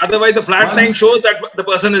 Otherwise, the flat line shows that the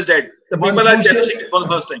person is dead. The people are cherishing it for the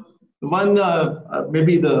first time. One,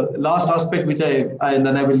 maybe the last aspect, which and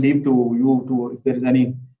then I will leave to you to, if there is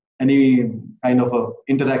any kind of a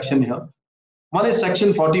interaction here. One is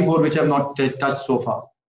Section 44, which I have not touched so far.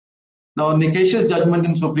 Now, Nikesh's judgment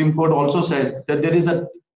in Supreme Court also said that there is a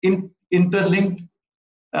interlinked,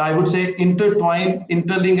 I would say, intertwined,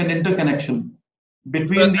 interlink and interconnection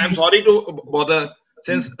between. I'm sorry to bother,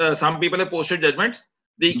 since some people have posted judgments.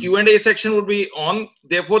 The Q&A section would be on.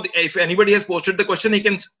 Therefore, if anybody has posted the question, he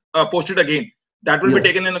can post it again. That will be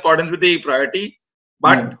taken in accordance with the priority.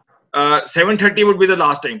 But 7:30 would be the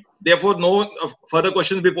last time. Therefore, no further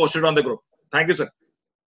questions be posted on the group. Thank you, sir.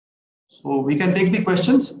 So we can take the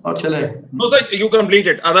questions, or shall I? No, sir, you complete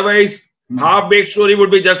it. Otherwise, half-baked story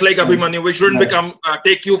would be just like Abhimanyu. We shouldn't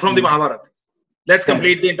take you from the Mahabharata. Let's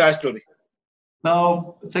complete the entire story.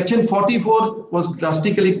 Now, Section 44 was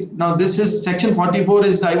drastically. Now, this is Section 44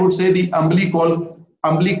 is, I would say, the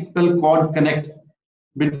umbilical cord connect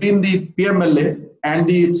between the PMLA and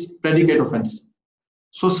its predicate offence.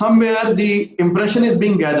 So somewhere the impression is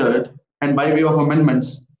being gathered, and by way of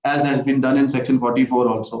amendments, as has been done in Section 44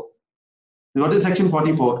 also. What is Section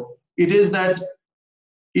 44? It is that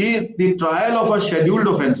if the trial of a scheduled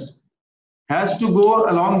offence has to go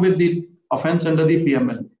along with the offence under the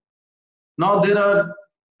PML. Now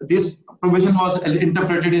this provision was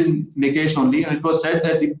interpreted in Nikesh only, and it was said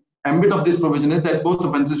that the ambit of this provision is that both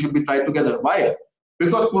offences should be tried together. Why?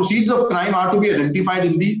 Because proceeds of crime are to be identified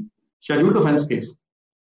in the scheduled offence case.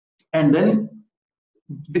 And then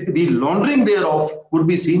the laundering thereof would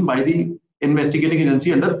be seen by the investigating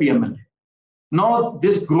agency under PML. Now,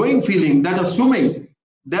 this growing feeling that assuming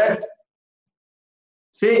that,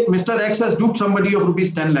 say, Mr. X has duped somebody of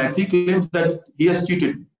rupees 10 lakhs, he claims that he has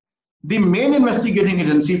cheated. The main investigating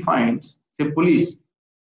agency finds, say, police,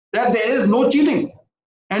 that there is no cheating,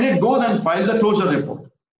 and it goes and files a closure report.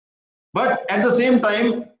 But at the same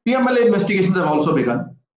time, PMLA investigations have also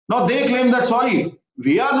begun. Now, they claim that, sorry,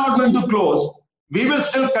 we are not going to close. We will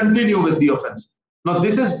still continue with the offense. Now,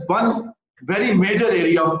 this is one very major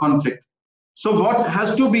area of conflict. So what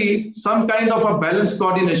has to be some kind of a balanced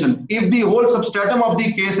coordination? If the whole substratum of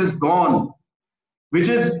the case is gone, which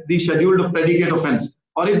is the scheduled predicate offense,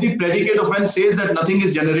 or if the predicate offense says that nothing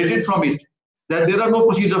is generated from it, that there are no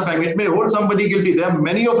proceeds of crime, it may hold somebody guilty. There are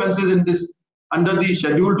many offenses in this under the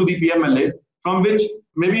schedule to the PMLA from which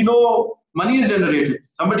maybe no money is generated.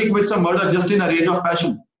 Somebody commits a murder just in a rage of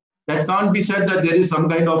passion. That can't be said that there is some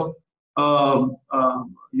kind of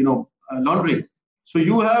laundering. So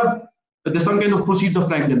there's some kind of proceeds of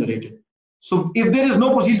crime generated. So if there is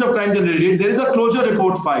no proceeds of crime generated, there is a closure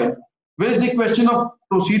report filed. Where is the question of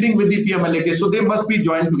proceeding with the PMLA case? So they must be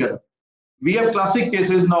joined together. We have classic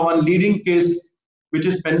cases now. One leading case which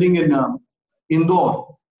is pending in Indore.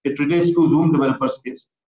 It relates to Zoom developers case,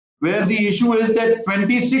 where the issue is that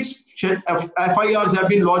 26 FIRs have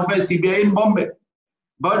been lodged by CBI in Bombay.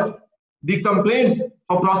 But the complaint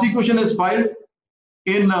for prosecution is filed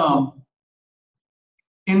in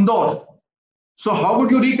Indore. So how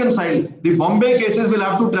would you reconcile? The Bombay cases will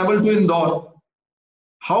have to travel to Indore.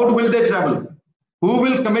 How will they travel? Who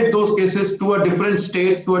will commit those cases to a different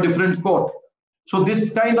state, to a different court? So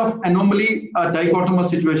this kind of anomaly, a dichotomous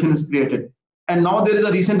situation is created. And now there is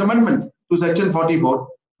a recent amendment to section 44,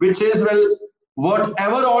 which says, well,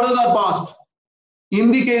 whatever orders are passed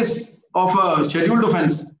in the case of a scheduled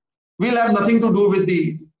offense will have nothing to do with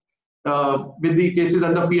the cases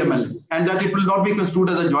under PML, and that it will not be construed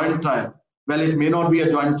as a joint trial. Well, it may not be a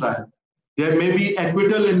joint trial. There may be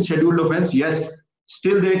acquittal in scheduled offense, yes.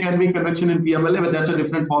 Still, there can be conviction in PMLA, but that's a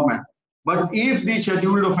different format. But if the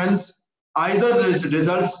scheduled offense either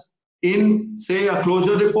results in, say, a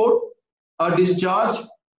closure report, a discharge,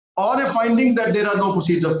 or a finding that there are no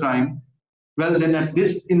proceeds of crime, well, then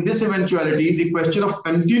in this eventuality, the question of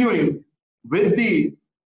continuing with the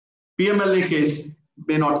PMLA case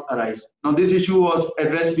may not arise. Now, this issue was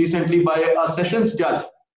addressed recently by a sessions judge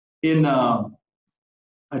in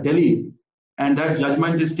Delhi, and that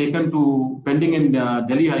judgment is pending in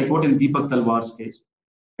Delhi High Court in Deepak Talwar's case.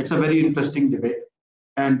 It's a very interesting debate,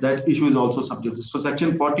 and that issue is also subject. So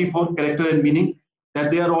section 44, character and meaning,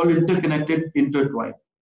 that they are all interconnected, intertwined.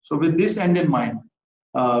 So with this end in mind,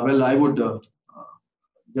 well, I would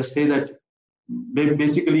just say that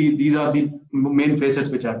basically these are the main facets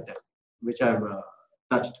which I've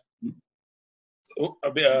touched. So,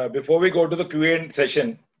 before we go to the Q&A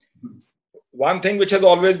session, one thing which has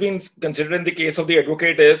always been considered in the case of the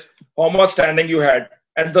advocate is how much standing you had,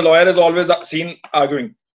 and the lawyer is always seen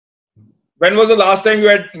arguing. When was the last time you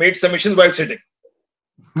had made submissions while sitting?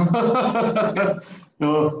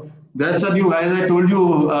 No, that's a new. As I told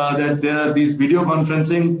you, that there are these video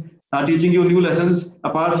conferencing teaching you new lessons.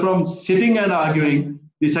 Apart from sitting and arguing,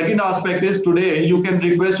 the second aspect is today you can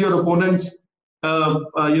request your opponent's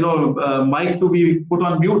mic to be put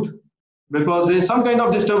on mute, because there's some kind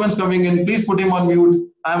of disturbance coming in. Please put him on mute.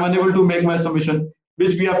 I'm unable to make my submission,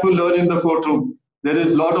 which we have to learn in the courtroom. There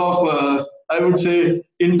is a lot of, I would say,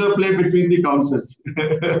 interplay between the counsels.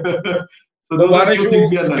 So one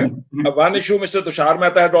issue Mr. Tushar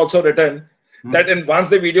Mehta had also written that once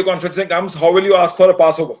the video conferencing comes, how will you ask for a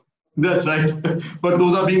passover? That's right. But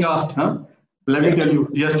those are being asked. Huh? Let me tell you,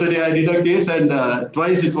 yesterday I did a case and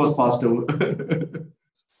twice it was passed over.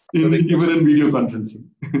 Even in video conferencing.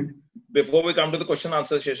 Before we come to the question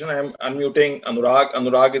answer session, I am unmuting Anurag.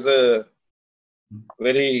 Anurag is a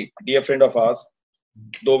very dear friend of ours,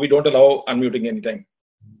 though we don't allow unmuting anytime.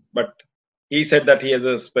 But he said that he has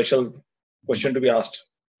a special question to be asked.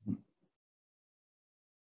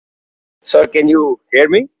 Sir, can you hear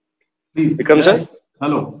me? Please. Vikram Yes. sir?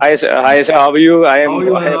 Hello. Hi sir, how are you? I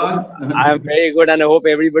am very good, and I hope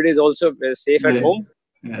everybody is also safe at home.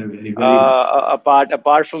 Yeah, very.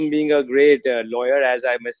 Apart from being a great lawyer, as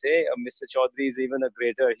I must say, Mr. Chaudhry is even a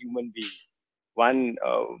greater human being.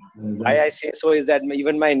 Why I say so is that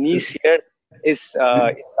even my niece here is in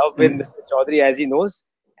love with Mr. Chaudhry, as he knows,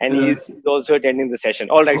 and he's also attending the session.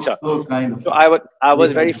 All right, sir. Oh, kind of. So I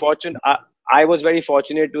was very fortunate. I was very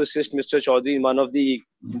fortunate to assist Mr. Chaudhry in one of the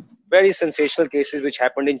very sensational cases which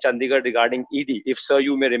happened in Chandigarh regarding ED. If sir,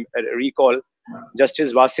 you may recall,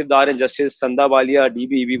 Justice Vasivdar and Justice Sandabalia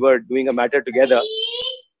DB, we were doing a matter together.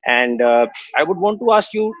 And I would want to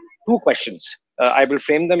ask you two questions. I will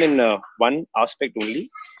frame them in one aspect only.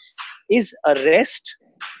 Is arrest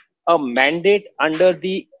a mandate under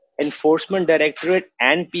the Enforcement Directorate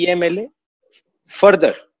and PMLA?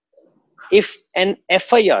 Further, if an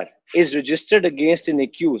FIR is registered against an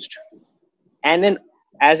accused and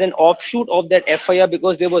as an offshoot of that FIR,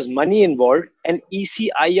 because there was money involved, an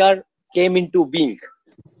ECIR came into being,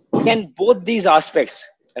 can both these aspects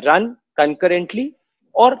run concurrently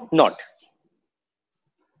or not?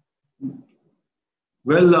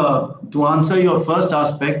 Well, to answer your first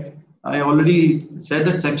aspect, I already said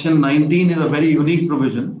that section 19 is a very unique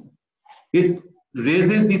provision. It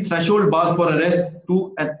raises the threshold bar for arrest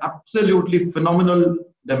to an absolutely phenomenal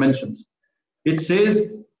dimensions. It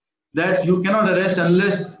says that you cannot arrest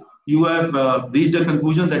unless you have reached a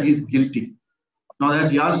conclusion that he is guilty. Now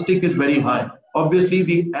that yardstick is very high. Obviously,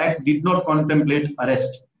 the Act did not contemplate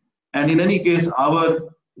arrest. And in any case,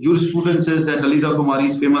 our jurisprudence says that Lalita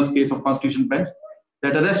Kumari's famous case of Constitution Bench,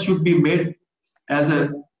 that arrest should be made as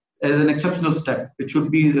an exceptional step. It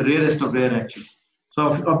should be the rarest of rare action.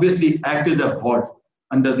 So obviously, Act is abhorred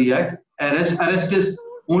under the Act. Arrest is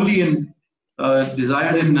only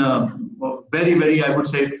desired in very, very, I would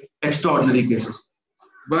say, extraordinary cases.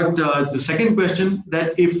 But the second question,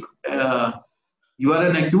 that if you are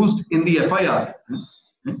an accused in the FIR,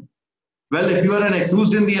 Well, if you are an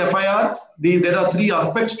accused in the FIR, there are three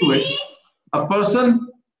aspects to it. A person,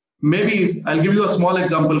 maybe I'll give you a small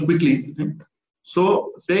example quickly.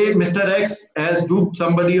 So say Mr. X has duped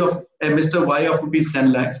somebody of Mr. Y of rupees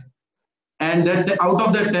 10 lakhs, and that out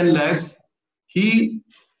of that 10 lakhs, he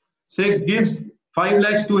say gives 5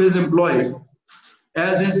 lakhs to his employee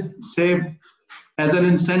as his, say, as an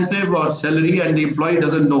incentive or salary, and the employee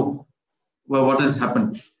doesn't know what has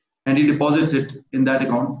happened, and he deposits it in that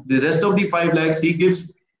account. The rest of the 5 lakhs, he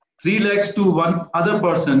gives 3 lakhs to one other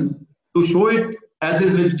person to show it as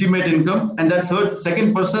his legitimate income, and that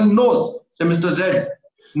second person knows, say Mr. Z,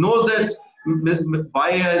 knows that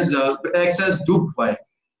Y has, X has duped Y.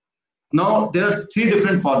 Now, there are three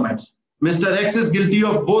different formats. Mr. X is guilty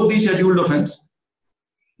of both the scheduled offense,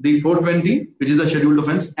 the 420, which is a scheduled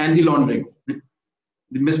offense, and the laundering.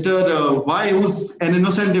 Mr. Y, who's an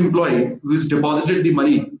innocent employee, who's deposited the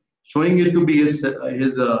money, showing it to be his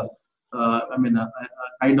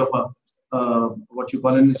kind of a, what you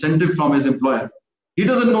call an incentive from his employer. He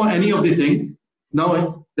doesn't know any of the thing.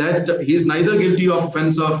 Now, that he's neither guilty of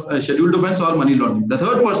offense of scheduled offense or money laundering. The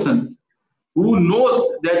third person, who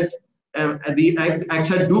knows that the X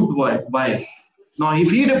had duped Y. Now, if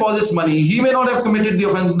he deposits money, he may not have committed the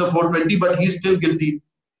offense under 420, but he's still guilty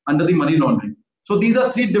under the money laundering. So these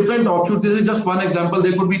are three different offshoots. This is just one example.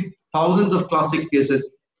 There could be thousands of classic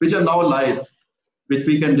cases which are now live, which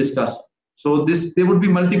we can discuss. So there would be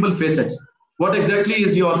multiple facets. What exactly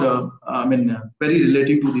is your query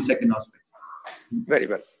relating to the second aspect? Very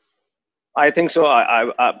well. I think so.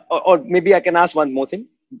 Or maybe I can ask one more thing.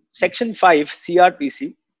 Section 5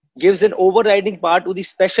 CRPC gives an overriding power to the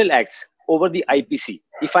special acts over the IPC.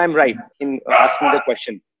 If I'm right in asking the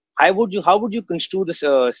question, how would you construe this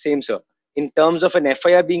same, sir, in terms of an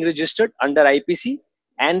FIR being registered under IPC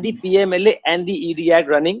and the PMLA and the ED Act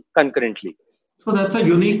running concurrently? So that's a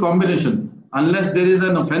unique combination. Unless there is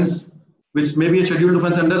an offense which may be a scheduled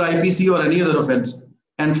offense under IPC or any other offense,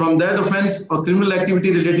 and from that offense or criminal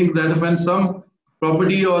activity relating to that offense, some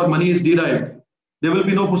property or money is derived, there will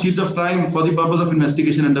be no proceeds of crime for the purpose of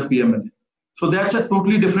investigation under PMLA. So that's a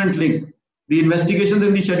totally different link. The investigations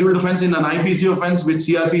in the scheduled offense in an IPC offense, which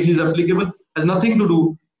CRPC is applicable, has nothing to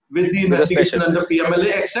do with the investigation under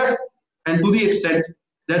PMLA, except and to the extent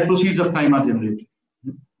that proceeds of crime are generated.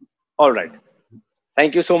 All right.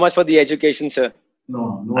 Thank you so much for the education, sir.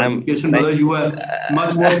 No education, brother. You are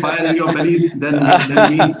much more fire in your belly than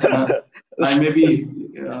me. I may be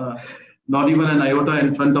not even an iota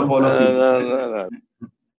in front of all of you. No.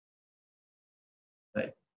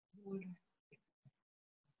 Right.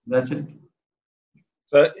 That's it.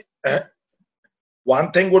 So,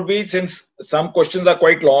 one thing would be, since some questions are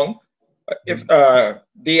quite long, if I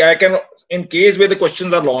can, in case where the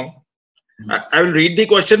questions are long, I will read the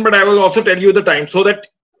question, but I will also tell you the time so that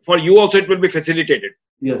for you also it will be facilitated.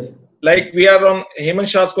 Yes. Like we are on Hemant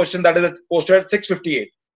Shah's question that is posted at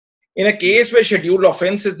 6:58. In a case where scheduled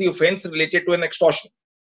offense is the offense related to an extortion,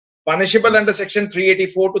 punishable under section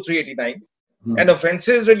 384 to 389, and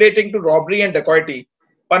offenses relating to robbery and dacoity,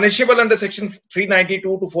 punishable under section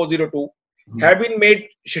 392 to 402, have been made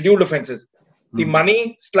scheduled offenses. The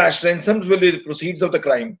money/ransoms will be the proceeds of the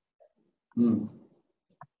crime.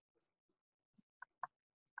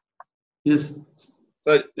 Yes.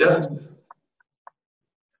 So,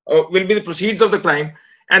 will be the proceeds of the crime,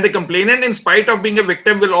 and the complainant, in spite of being a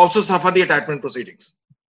victim, will also suffer the attachment proceedings.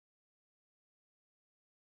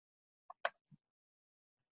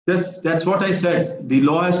 That's what I said. The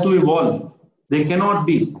law has to evolve. They cannot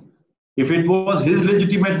be. If it was his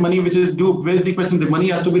legitimate money which is due, where's the question? The money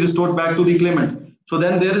has to be restored back to the claimant. So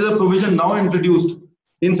then there is a provision now introduced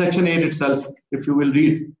in section 8 itself, if you will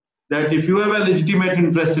read, that if you have a legitimate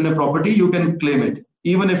interest in a property, you can claim it,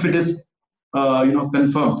 even if it is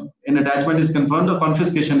confirmed. An attachment is confirmed or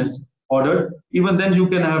confiscation is ordered. Even then you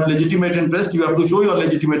can have legitimate interest. You have to show your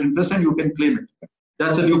legitimate interest and you can claim it.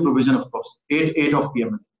 That's a new provision, of course. 8 of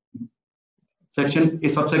PML. Subsection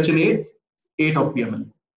 8 of PML.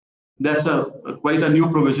 That's quite a new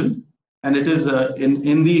provision, and it is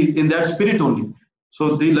in that spirit only.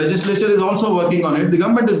 So the legislature is also working on it. The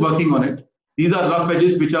government is working on it. These are rough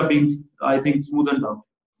edges which are being, I think, smoothened out.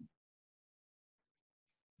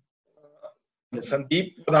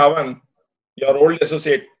 Sandeep Dhawan, your old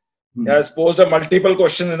associate, has posed a multiple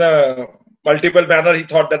question in a multiple manner. He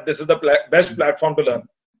thought that this is the best platform to learn.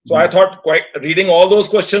 So I thought reading all those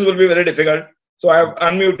questions will be very difficult. So I have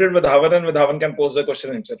unmuted with Dhawan, and with Dhawan can pose the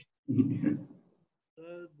question himself.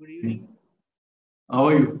 Sir, good evening. How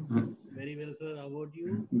are you? Very well, sir. How about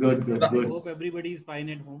you? Good. I hope everybody is fine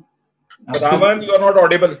at home. Dhawan, you are not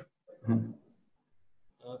audible.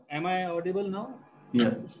 Am I audible now?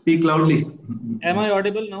 Yeah, speak loudly. Am I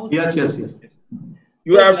audible now? Yes.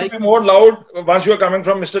 You have to be more loud once you are coming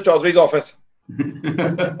from Mr. Chaudhry's office.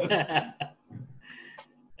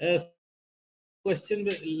 Question,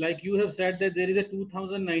 like you have said that there is a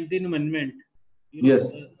 2019 amendment,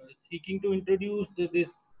 Yes. Seeking to introduce this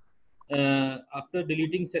after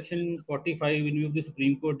deleting section 45 in view of the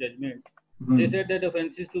Supreme Court judgment. They said that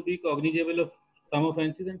offences to be cognizable of some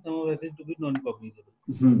offences and some offences to be non-cognizable.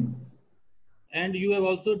 And you have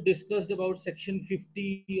also discussed about section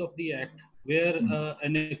 50 of the Act, where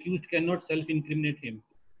an accused cannot self-incriminate him.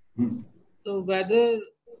 So whether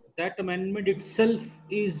that amendment itself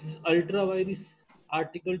is ultra vires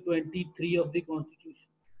Article 23 of the Constitution,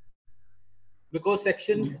 because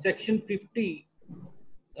section 50,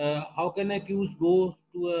 how can an accused go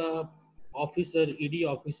to a officer, ED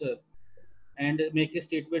officer, and make a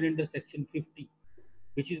statement under section 50,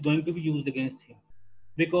 which is going to be used against him?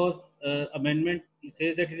 Because amendment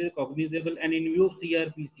says that it is cognizable, and in view of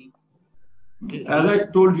CRPC. As I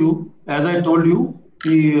told you,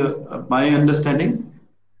 my understanding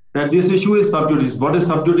that this issue is sub judice. What is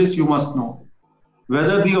sub judice? You must know.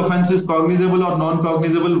 Whether the offence is cognizable or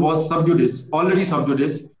non-cognizable was sub judice, already sub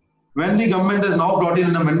judice. When the government has now brought in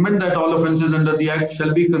an amendment that all offences under the Act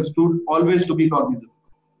shall be construed always to be cognizable.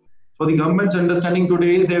 So the government's understanding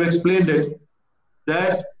today is they have explained it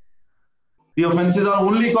that the offences are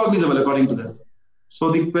only cognizable according to them.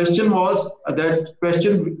 So the question was that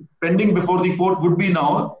question pending before the court would be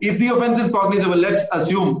now, if the offence is cognizable, let's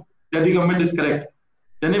assume that the government is correct.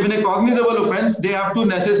 Then if in a cognizable offence, they have to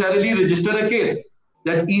necessarily register a case.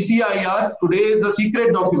 That ECIR today is a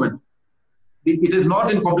secret document. It is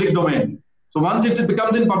not in public domain. So once it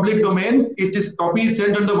becomes in public domain, it is copies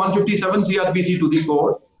sent under 157 CRPC to the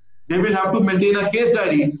court. They will have to maintain a case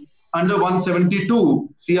diary under 172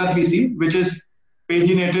 CRPC, which is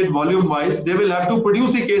paginated volume wise. They will have to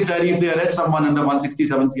produce the case diary if they arrest someone under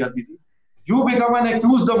 167 CRPC. You become an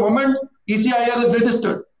accused the moment ECIR is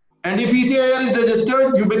registered. And if ECIR is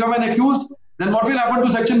registered, you become an accused, then what will happen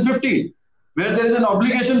to section 50, where there is an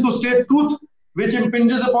obligation to state truth, which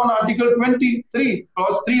impinges upon Article 23,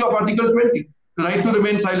 clause 3 of Article 20, the right to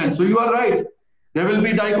remain silent. So you are right, there will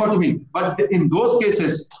be dichotomy. But in those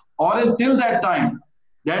cases, or until that time,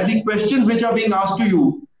 that the questions which are being asked to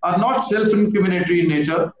you are not self-incriminatory in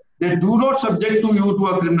nature, they do not subject to you to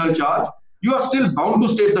a criminal charge, you are still bound to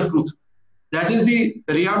state the truth. That is the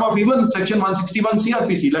realm of even section 161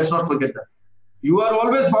 CRPC, let's not forget that. You are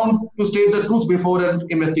always bound to state the truth before an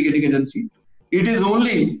investigating agency. It is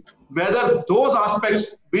only whether those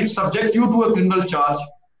aspects which subject you to a criminal charge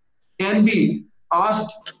can be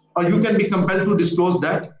asked or you can be compelled to disclose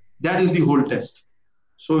that. That is the whole test.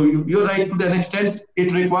 So you're right to an extent,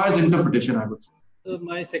 it requires interpretation, I would say. So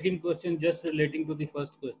my second question, just relating to the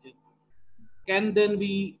first question, can then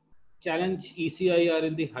we challenge ECIR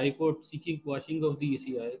in the High Court seeking quashing of the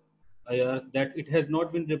ECIR that it has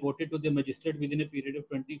not been reported to the magistrate within a period of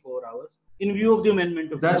 24 hours in view of the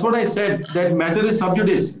amendment of... That's what I said, that matter is sub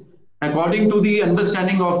judice. According to the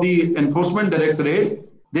understanding of the Enforcement Directorate,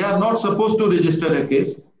 they are not supposed to register a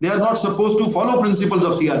case. They are not supposed to follow principles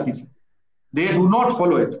of CRPC. They do not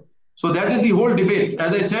follow it. So that is the whole debate.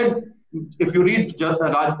 As I said, if you read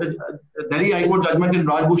Delhi High Court judgment in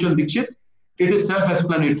Rajbhushan Dikshit, it is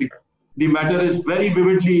self-explanatory. The matter is very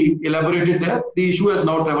vividly elaborated there. The issue has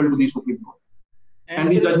now traveled to the Supreme Court. And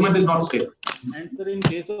the judgment is not stable. And sir, in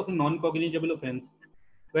case of non-cognizable offence,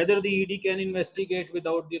 whether the ED can investigate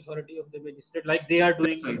without the authority of the magistrate, like they are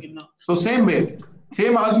doing in now. So same way,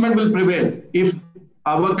 same argument will prevail. If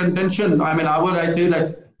our contention, I say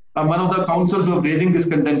that one of the counsels who are raising this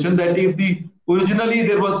contention, that if originally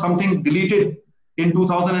there was something deleted in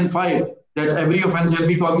 2005, that every offence shall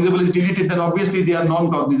be cognizable is deleted, then obviously they are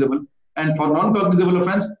non-cognizable. And for non-cognizable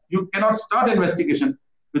offence, you cannot start investigation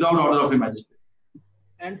without order of a magistrate.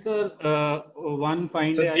 And sir, one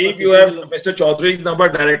fine So day... if you have Mr. Chaudhry's number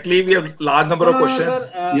directly, we have large number of questions.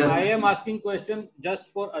 Sir, Yes. I am asking question just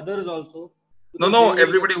for others also. No,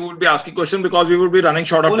 everybody would be asking question because we would be running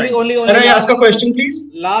short of time. Can I ask a question, please?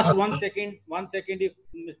 Last 1 second, if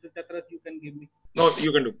Mr. Chatras, you can give me. No,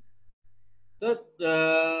 you can do.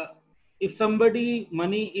 Sir, if somebody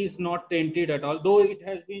money is not tainted at all, though it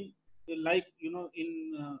has been like,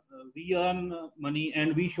 we earn money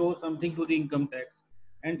and we show something to the income tax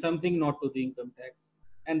and something not to the income tax,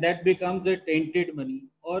 and that becomes a tainted money,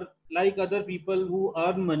 or like other people who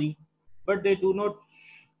earn money but they do not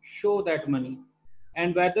show that money,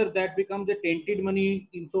 and whether that becomes a tainted money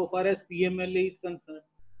insofar as PMLA is concerned.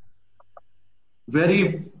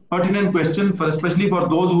 Very pertinent question, especially for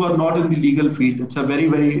those who are not in the legal field. It's a very,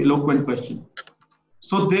 very eloquent question.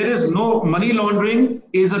 So there is no money laundering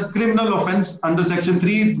is a criminal offense under Section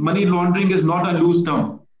 3. Money laundering is not a loose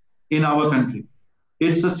term in our country.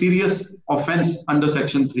 It's a serious offense under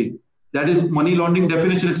Section 3. That is, money laundering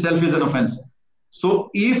definition itself is an offense.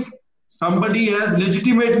 So if somebody has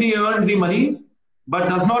legitimately earned the money but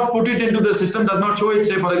does not put it into the system, does not show it,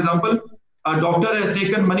 say for example, a doctor has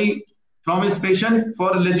taken money from his patient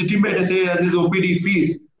for legitimate, say as his OPD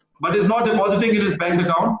fees, but is not depositing in his bank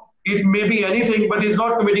account. It may be anything, but he's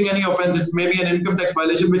not committing any offense. It's maybe an income tax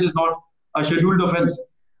violation, which is not a scheduled offense.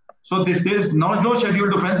 So if there is no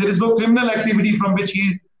scheduled offense, there is no criminal activity from which he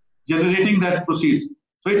is generating that proceeds.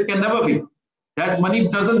 So it can never be. That money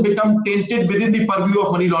doesn't become tainted within the purview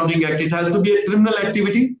of Money Laundering Act. It has to be a criminal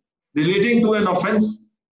activity relating to an offense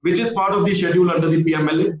which is part of the schedule under the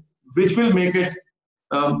PMLA, which will make it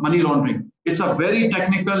money laundering. It's a very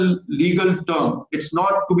technical legal term. It's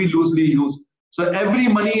not to be loosely used. So every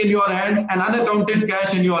money in your hand and unaccounted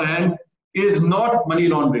cash in your hand is not money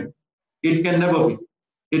laundering. It can never be.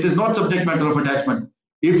 It is not subject matter of attachment.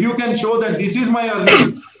 If you can show that this is my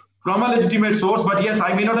earning from a legitimate source, but yes,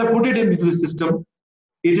 I may not have put it into the system,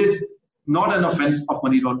 it is not an offense of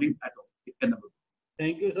money laundering at all. It can never be.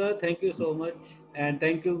 Thank you, sir. Thank you so much. And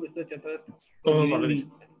thank you, Mr. Chatrat.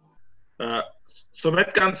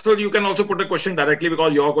 Sumit Kansal, you can also put a question directly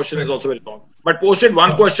because your question is also very long. But post it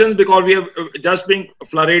one question because we have just been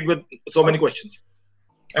flurried with so many questions.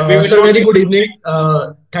 Sir, very good evening.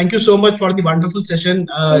 Thank you so much for the wonderful session.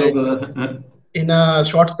 In a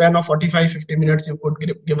short span of 45-50 minutes, you could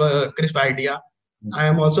give a crisp idea. I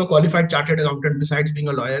am also a qualified chartered accountant besides being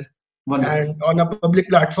a lawyer. Wonderful. And on a public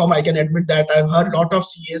platform, I can admit that I've heard a lot of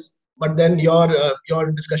CAs, but then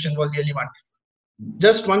your discussion was really wonderful.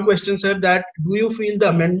 Just one question, sir, that do you feel the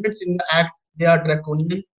amendments in the Act, they are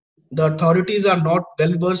draconian? The authorities are not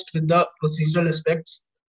well versed with the procedural aspects.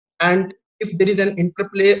 And if there is an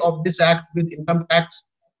interplay of this Act with income tax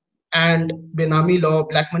and Benami law,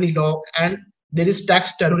 black money law, and there is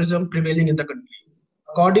tax terrorism prevailing in the country.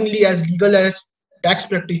 Accordingly, as legal as tax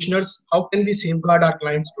practitioners, how can we safeguard our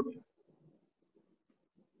clients today?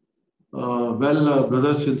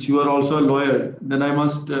 Brother, since you are also a lawyer, then I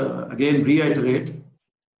must again reiterate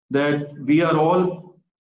that we are all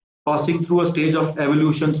passing through a stage of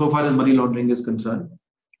evolution so far as money laundering is concerned.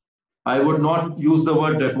 I would not use the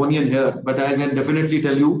word draconian here, but I can definitely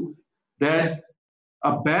tell you that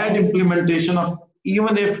a bad implementation of,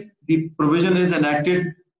 even if the provision is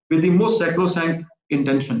enacted with the most sacrosanct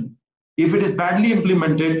intention, if it is badly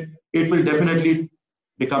implemented, it will definitely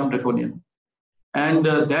become draconian. And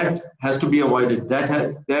that has to be avoided. That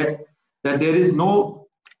there is no,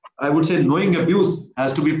 I would say, knowing abuse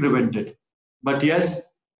has to be prevented. But yes,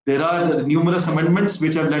 there are numerous amendments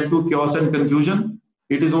which have led to chaos and confusion.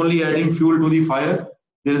 It is only adding fuel to the fire.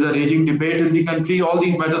 There is a raging debate in the country. All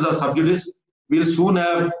these matters are sub judice. We'll soon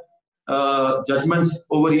have judgments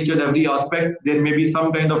over each and every aspect. There may be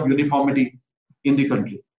some kind of uniformity in the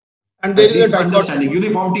country. And there is a understanding,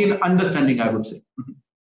 uniformity in understanding, I would say.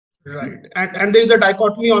 Right. And there is a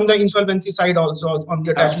dichotomy on the insolvency side also on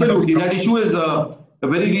the attachment. Absolutely. That issue is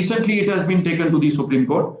very recently it has been taken to the Supreme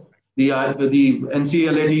Court. The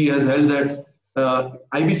NCLAT has held that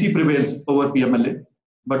IBC prevails over PMLA.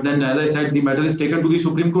 But then, as I said, the matter is taken to the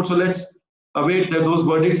Supreme Court. So let's await those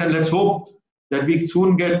verdicts and let's hope that we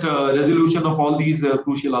soon get resolution of all these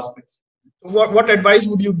crucial aspects. What advice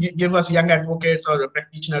would you give us young advocates or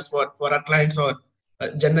practitioners for our clients or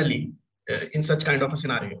generally in such kind of a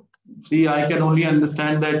scenario? See, I can only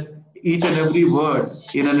understand that each and every word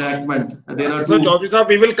in an enactment, there are So, Chaudhry sir,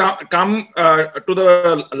 we will come to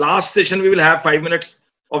the last session. We will have 5 minutes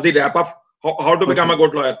of the wrap up. How to become a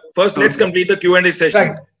good lawyer. First, let's complete the Q&A session.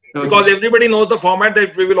 Right. Because everybody knows the format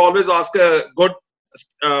that we will always ask a good,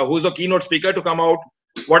 who's the keynote speaker to come out.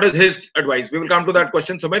 What is his advice? We will come to that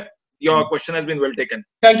question. Sumit, your question has been well taken.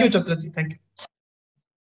 Thank you, Chatraji. Thank you.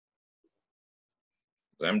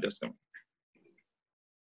 So I'm just coming.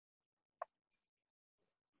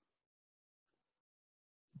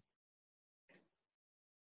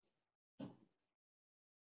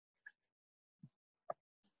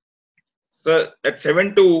 So at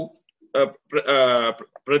 7:02,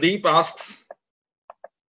 Pradeep asks,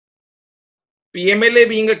 PMLA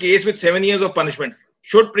being a case with 7 years of punishment,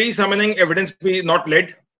 should pre-summoning evidence be not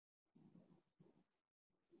led?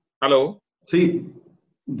 Hello? See,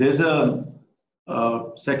 there's a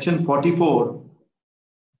section 44,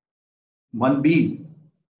 1B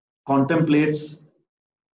contemplates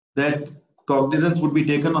that cognizance would be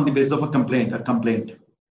taken on the basis of a complaint.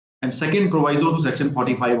 And second proviso to section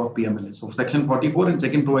 45 of PMLA. So section 44 and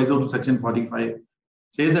second proviso to section 45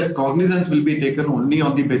 say that cognizance will be taken only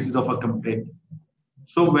on the basis of a complaint.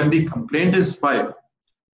 So when the complaint is filed,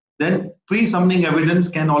 then pre-summoning evidence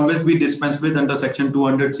can always be dispensed with under section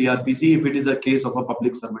 200 CRPC if it is a case of a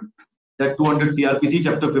public servant. That 200 CRPC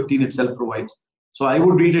chapter 15 itself provides. So I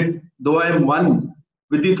would read it, though I am one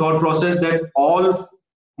with the thought process that all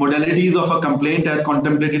modalities of a complaint as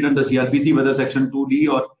contemplated under CRPC, whether section 2D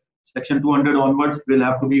or section 200 onwards, will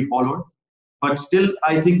have to be followed. But still,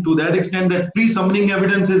 I think to that extent that pre-summoning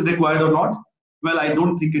evidence is required or not, well, I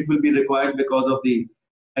don't think it will be required because of the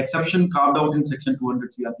exception carved out in section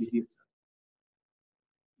 200 CRPC itself.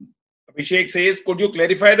 Abhishek says, could you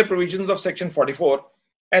clarify the provisions of section 44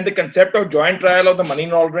 and the concept of joint trial of the money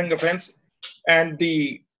laundering offense and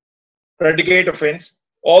the predicate offense?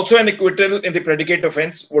 Also, an acquittal in the predicate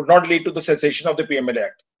offense would not lead to the cessation of the PMLA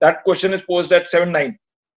Act. That question is posed at 7-9.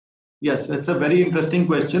 Yes, it's a very interesting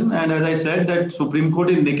question. And as I said, that Supreme Court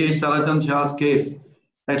in Nikesh Tarachand Shah's case,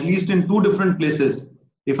 at least in two different places,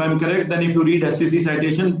 if I'm correct, then if you read SCC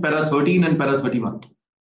citation, para 13 and para 31.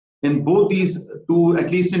 In both these two,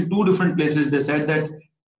 at least in two different places, they said that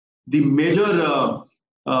the major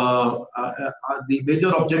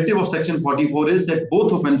objective of section 44 is that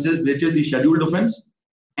both offences, which is the scheduled offence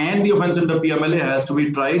and the offence under PMLA, has to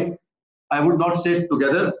be tried. I would not say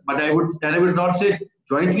together, but I would not say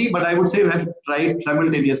jointly, but I would say tried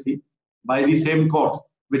simultaneously by the same court,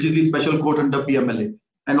 which is the special court under PMLA.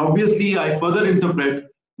 And obviously, I further interpret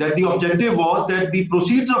that the objective was that the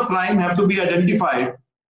proceeds of crime have to be identified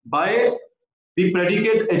by the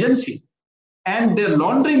predicate agency, and the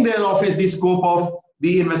laundering thereof is the scope of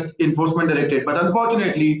the enforcement directorate. But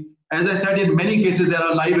unfortunately, as I said, in many cases, there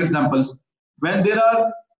are live examples when there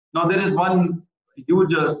is one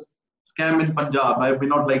huge scam in Punjab. I may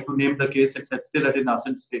not like to name the case, it's still at a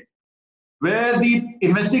nascent state, where the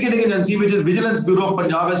investigating agency, which is Vigilance Bureau of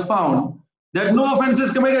Punjab, has found that no offence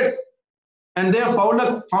is committed, and they have filed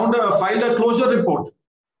a closure report.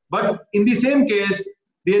 But in the same case,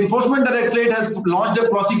 the enforcement directorate has launched a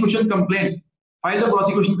prosecution complaint, filed a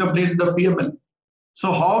prosecution complaint in the PML.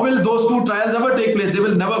 So how will those two trials ever take place? They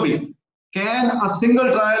will never be. Can a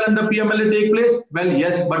single trial under PMLA take place? Well,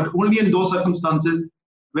 yes, but only in those circumstances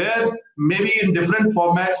where maybe in different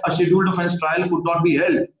format a scheduled offence trial could not be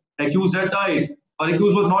held. Accused had died or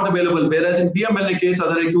accused was not available, whereas in PMLA case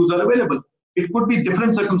other accused are available. It could be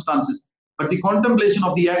different circumstances, but the contemplation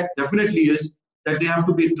of the Act definitely is that they have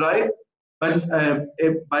to be tried by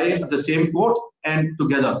the same court and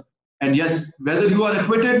together. And yes, whether you are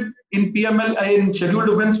acquitted in PMLA in scheduled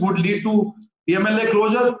offence would lead to PMLA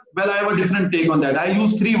closure, well, I have a different take on that. I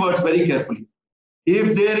use three words very carefully.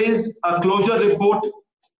 If there is a closure report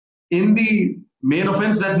in the main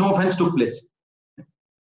offence that no offence took place,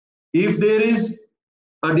 if there is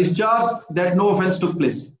a discharge that no offence took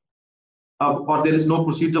place, or there is no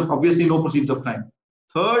proceeds of, obviously no proceeds of crime.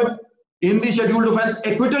 Third, in the scheduled offence,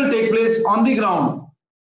 acquittal take place on the ground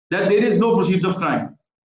that there is no proceeds of crime.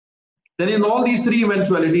 Then in all these three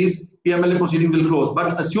eventualities, PMLA proceeding will close.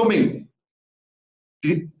 But assuming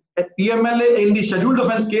PMLA in the scheduled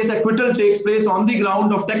offence case, acquittal takes place on the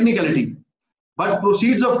ground of technicality, but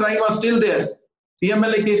proceeds of crime are still there,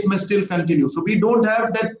 PMLA case may still continue. So we don't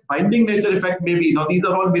have that binding nature effect maybe. Now these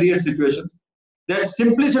are all myriad situations. That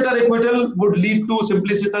simpliciter acquittal would lead to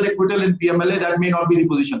simpliciter acquittal in PMLA, that may not be the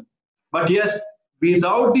position. But yes,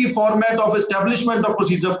 without the format of establishment of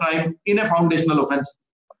proceeds of crime in a foundational offence,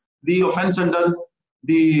 the offence under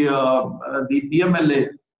the PMLA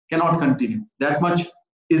cannot continue. That much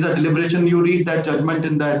is a deliberation. You read that judgment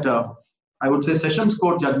in that, I would say, Sessions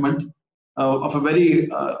Court judgment of a very,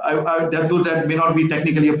 that may not be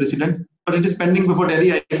technically a precedent, but it is pending before Delhi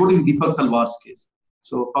High Court in Deepak Talwar's case.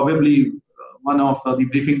 So probably one of the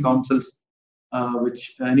briefing councils,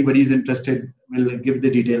 which anybody is interested will give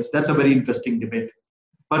the details. That's a very interesting debate.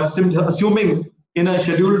 But assuming in a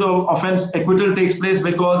scheduled offence acquittal takes place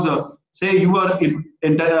because say you are you've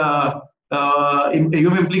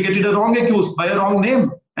implicated a wrong accused by a wrong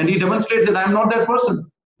name, and he demonstrates that I am not that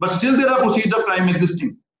person, but still there are proceeds of crime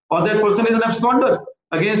existing, or that person is an absconder,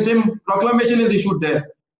 against him proclamation is issued there.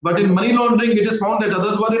 But in money laundering, it is found that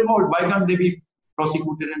others were involved. Why can't they be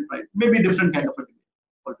prosecuted and tried? Maybe different kind of a debate.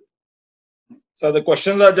 So the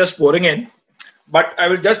questions are just pouring in, but I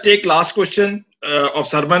will just take last question of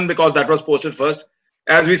Sarman because that was posted first.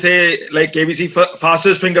 As we say, like KBC,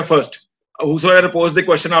 fastest finger first. Whosoever posed the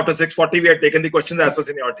question after 6:40, we had taken the questions as per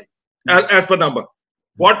seniority, as per number.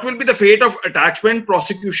 What will be the fate of attachment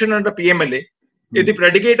prosecution under PMLA if the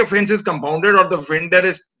predicate offence is compounded or the offender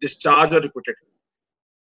is discharged or acquitted?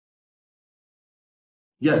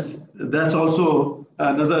 Yes, that's also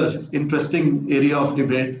another interesting area of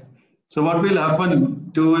debate. So what will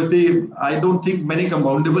happen to the, I don't think many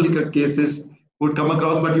compoundable cases would come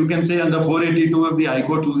across, but you can say under 482 if the High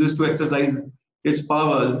Court chooses to exercise its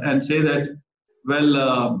powers and say that,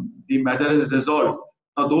 well, the matter is resolved.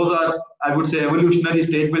 Now those are, I would say, evolutionary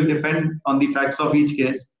state will depend on the facts of each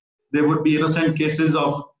case. There would be innocent cases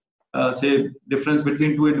of, say, difference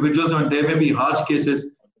between two individuals, and there may be harsh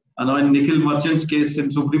cases. And in Nikhil Merchant's case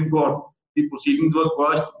in Supreme Court, the proceedings were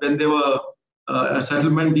quashed when there were a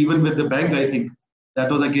settlement even with the bank, I think. That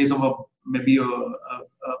was a case of maybe a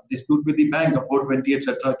dispute with the bank, a 420,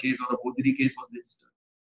 etc. case, or a forgery case was registered.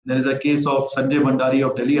 There is a case of Sanjay Bhandari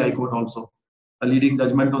of Delhi High Court also, a leading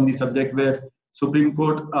judgment on the subject where Supreme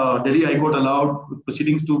Court, Delhi High Court allowed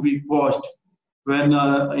proceedings to be quashed when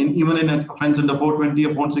even in an offence under 420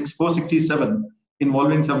 or 467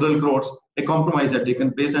 involving several crores, a compromise had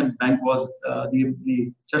taken place and bank was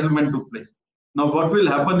the settlement took place. Now, what will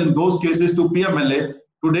happen in those cases to PMLA?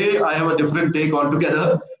 Today, I have a different take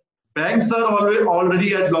altogether. Banks are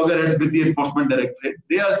already at loggerheads with the Enforcement Directorate.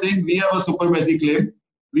 They are saying we have a supremacy claim.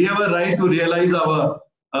 We have a right to realize our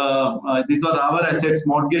these are our assets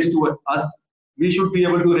mortgaged to us. We should be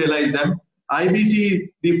able to realize them. IBC,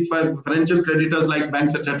 the financial creditors like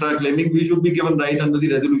banks, etc., claiming we should be given right under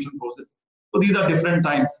the resolution process. So these are different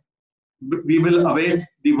times. We will await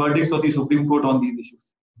the verdicts of the Supreme Court on these issues.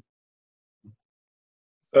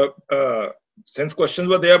 So, since questions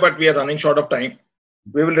were there, but we are running short of time,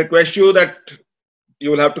 we will request you that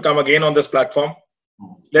you will have to come again on this platform.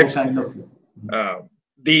 Let's.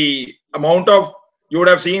 The amount of, you would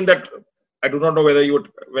have seen that, I do not know whether you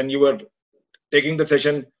would, when you were taking the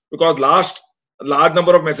session, because large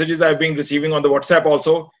number of messages I have been receiving on the WhatsApp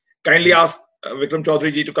also, kindly ask Vikram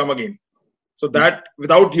Chaudhry ji to come again. So that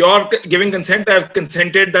without your giving consent, I have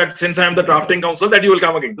consented that since I am the drafting counsel, that you will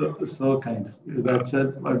come again. So kind. That's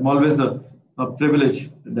always a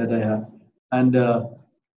privilege that I have. And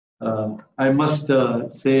I must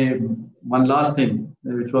say one last thing,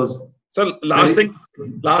 which was. So last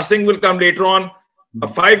thing will come later on. A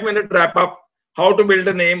 5-minute wrap up. How to build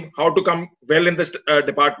a name, how to come well in this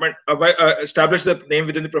department, establish the name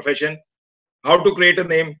within the profession, how to create a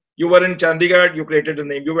name. You were in Chandigarh, you created a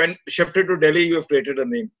name. You shifted to Delhi, you have created a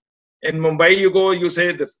name. In Mumbai, you go, you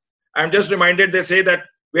say this. I'm just reminded, they say that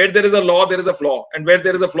where there is a law, there is a flaw. And where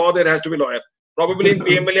there is a flaw, there has to be a lawyer. Probably in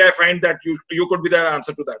PMLA, I find that you could be the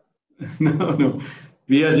answer to that. No.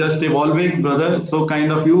 We are just evolving, brother. So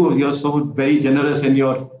kind of you. You're so very generous in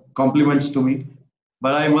your compliments to me.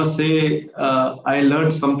 But I must say, I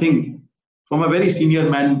learned something from a very senior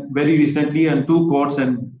man very recently, and 2 quotes,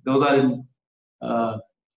 and those are in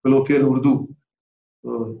colloquial Urdu.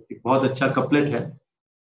 So, एक बहुत अच्छा couplet है.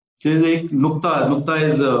 Which is एक nukta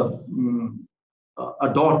is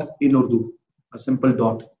a dot in Urdu, a simple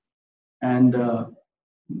dot. And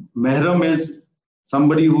Mehram is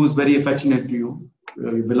somebody who is very affectionate to you,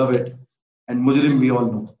 beloved, and Mujrim we all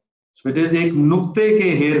know. So it is एक नुक्ते के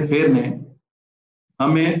हेर फेर ने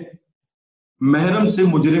हमें महरम से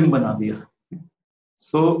मुजरिम बना दिया.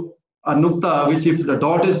 So a nukta, which if the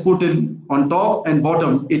dot is put in on top and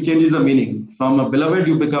bottom, it changes the meaning. From a beloved,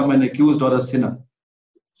 you become an accused or a sinner.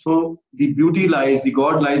 So the beauty lies, the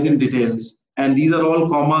God lies in details. And these are all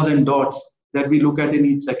commas and dots that we look at in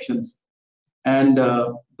each sections. And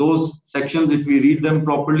those sections, if we read them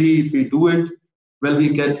properly, if we do it, well, we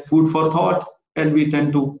get food for thought, and we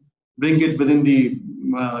tend to bring it within the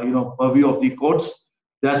purview of the courts.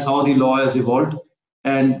 That's how the law has evolved.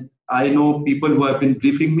 And I know people who have been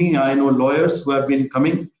briefing me. I know lawyers who have been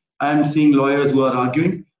coming. I am seeing lawyers who are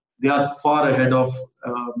arguing. They are far ahead of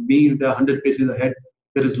me. They're 100 paces ahead.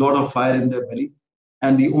 There is a lot of fire in their belly.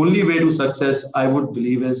 And the only way to success, I would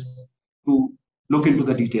believe, is to look into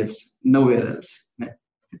the details. Nowhere else.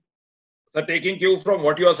 So taking cue from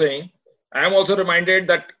what you are saying, I am also reminded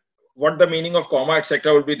that what the meaning of comma,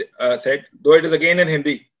 etc. would be said, though it is again in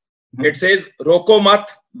Hindi. It says, Roko mat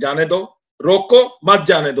jane do. Roko mat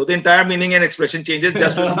jane do. The entire meaning and expression changes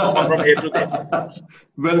just from here to there.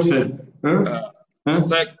 Well said.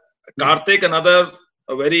 So Karthik, another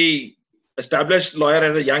very established lawyer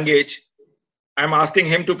at a young age, I'm asking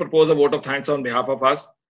him to propose a vote of thanks on behalf of us.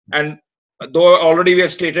 And though already we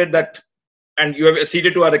have stated that, and you have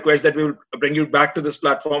acceded to our request that we will bring you back to this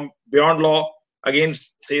platform, Beyond Law again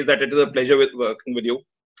says that it is a pleasure working with you.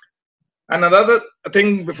 And another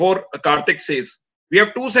thing before Karthik says, we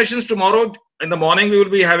have 2 sessions tomorrow. In the morning, we will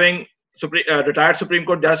be having retired Supreme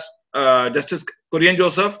Court Justice Kurian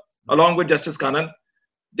Joseph along with Justice Kannan.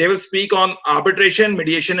 They will speak on arbitration,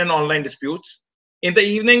 mediation, and online disputes. In the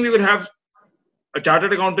evening, we will have a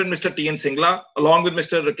chartered accountant, Mr. T.N. Singla, along with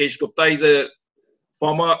Mr. Rakesh Gupta. He's a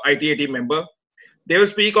former ITAT member. They will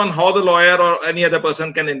speak on how the lawyer or any other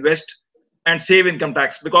person can invest and save income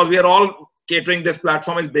tax, because we are all catering, this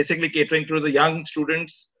platform is basically catering to the young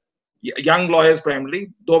students, young lawyers primarily,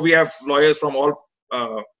 though we have lawyers from all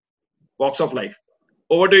walks of life.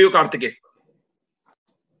 Over to you, Karthikeya.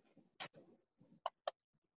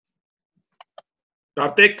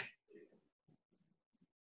 Karthik?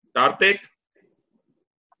 Karthik?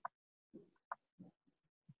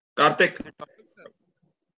 Karthik?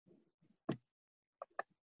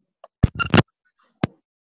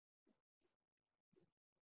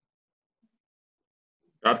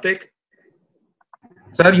 Karthik?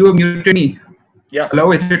 Sir, you have muted me. Yeah.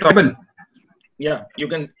 Hello, is it audible? Yeah, we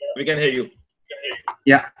can hear you.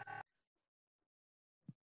 Yeah.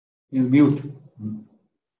 He's mute.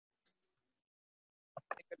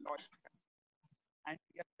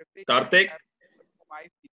 Karthik?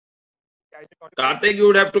 Karthik, you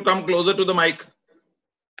would have to come closer to the mic.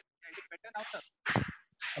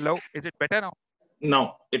 Hello, is it better now?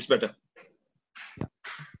 Now, it's better.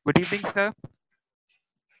 Good evening, sir.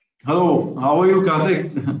 Hello, how are you,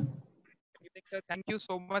 Karthik? Good evening, sir. Thank you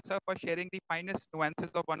so much, sir, for sharing the finest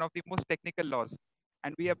nuances of one of the most technical laws.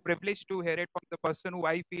 And we are privileged to hear it from the person who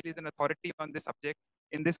I feel is an authority on this subject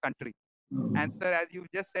in this country. And sir, as you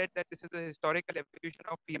just said that this is a historical evolution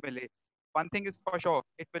of PMLA, one thing is for sure,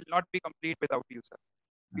 it will not be complete without you, sir.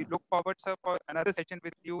 We look forward, sir, for another session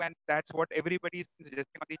with you, and that's what everybody is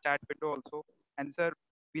suggesting on the chat window also. And sir,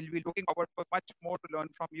 we'll be looking forward for much more to learn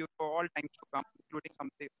from you for all times to come, including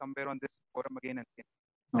somewhere on this forum again and again.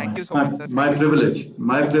 Thank you so much, sir. My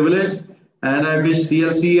privilege. And I wish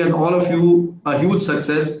CLC and all of you a huge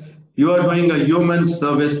success. You are doing a human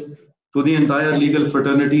service to the entire legal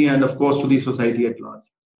fraternity and of course to the society at large.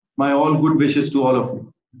 My all good wishes to all of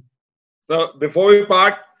you. So before we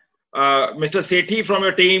part, Mr. Sethi from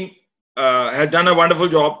your team has done a wonderful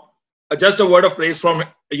job. Just a word of praise from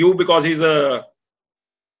you because he's a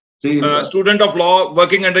student of law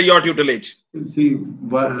working under your tutelage. See,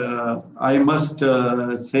 I must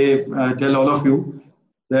tell all of you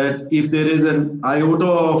that if there is an iota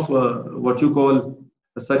of what you call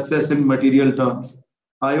a success in material terms,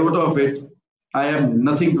 iota of it, I have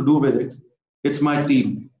nothing to do with it. It's my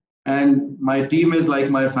team. And my team is like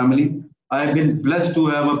my family. I have been blessed to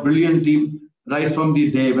have a brilliant team right from the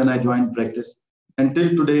day when I joined practice.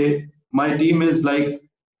 Until today, my team is like,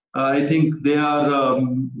 I think they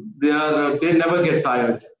never get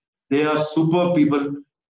tired. They are super people,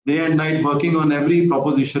 day and night working on every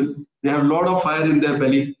proposition. They have a lot of fire in their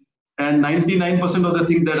belly. And 99% of the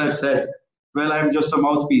things that I've said, well, I'm just a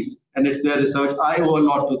mouthpiece and it's their research. I owe a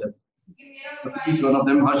lot to them. Each one of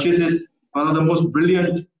them. Harshit is one of the most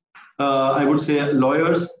brilliant, I would say,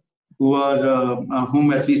 lawyers who are,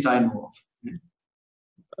 whom at least I know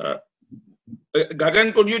of.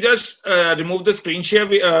 Gagan, could you just remove the screen share?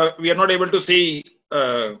 We are not able to see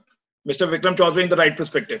Mr. Vikram Chaudhry in the right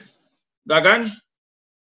perspective. Gagan?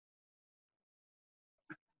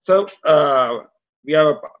 So, we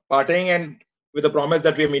are parting and with a promise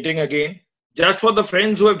that we are meeting again. Just for the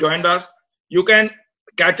friends who have joined us, you can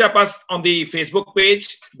catch up us on the Facebook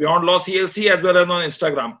page, Beyond Law CLC, as well as on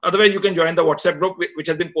Instagram. Otherwise, you can join the WhatsApp group, which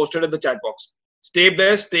has been posted in the chat box. Stay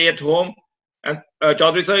blessed, stay at home. And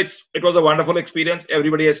Chaudhry sir, it was a wonderful experience.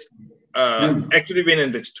 Everybody has actually been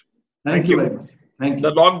enriched. Thank you very much. Thank you.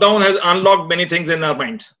 The lockdown has unlocked many things in our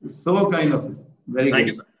minds. So kind of it. Very good. Thank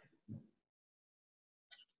you, sir.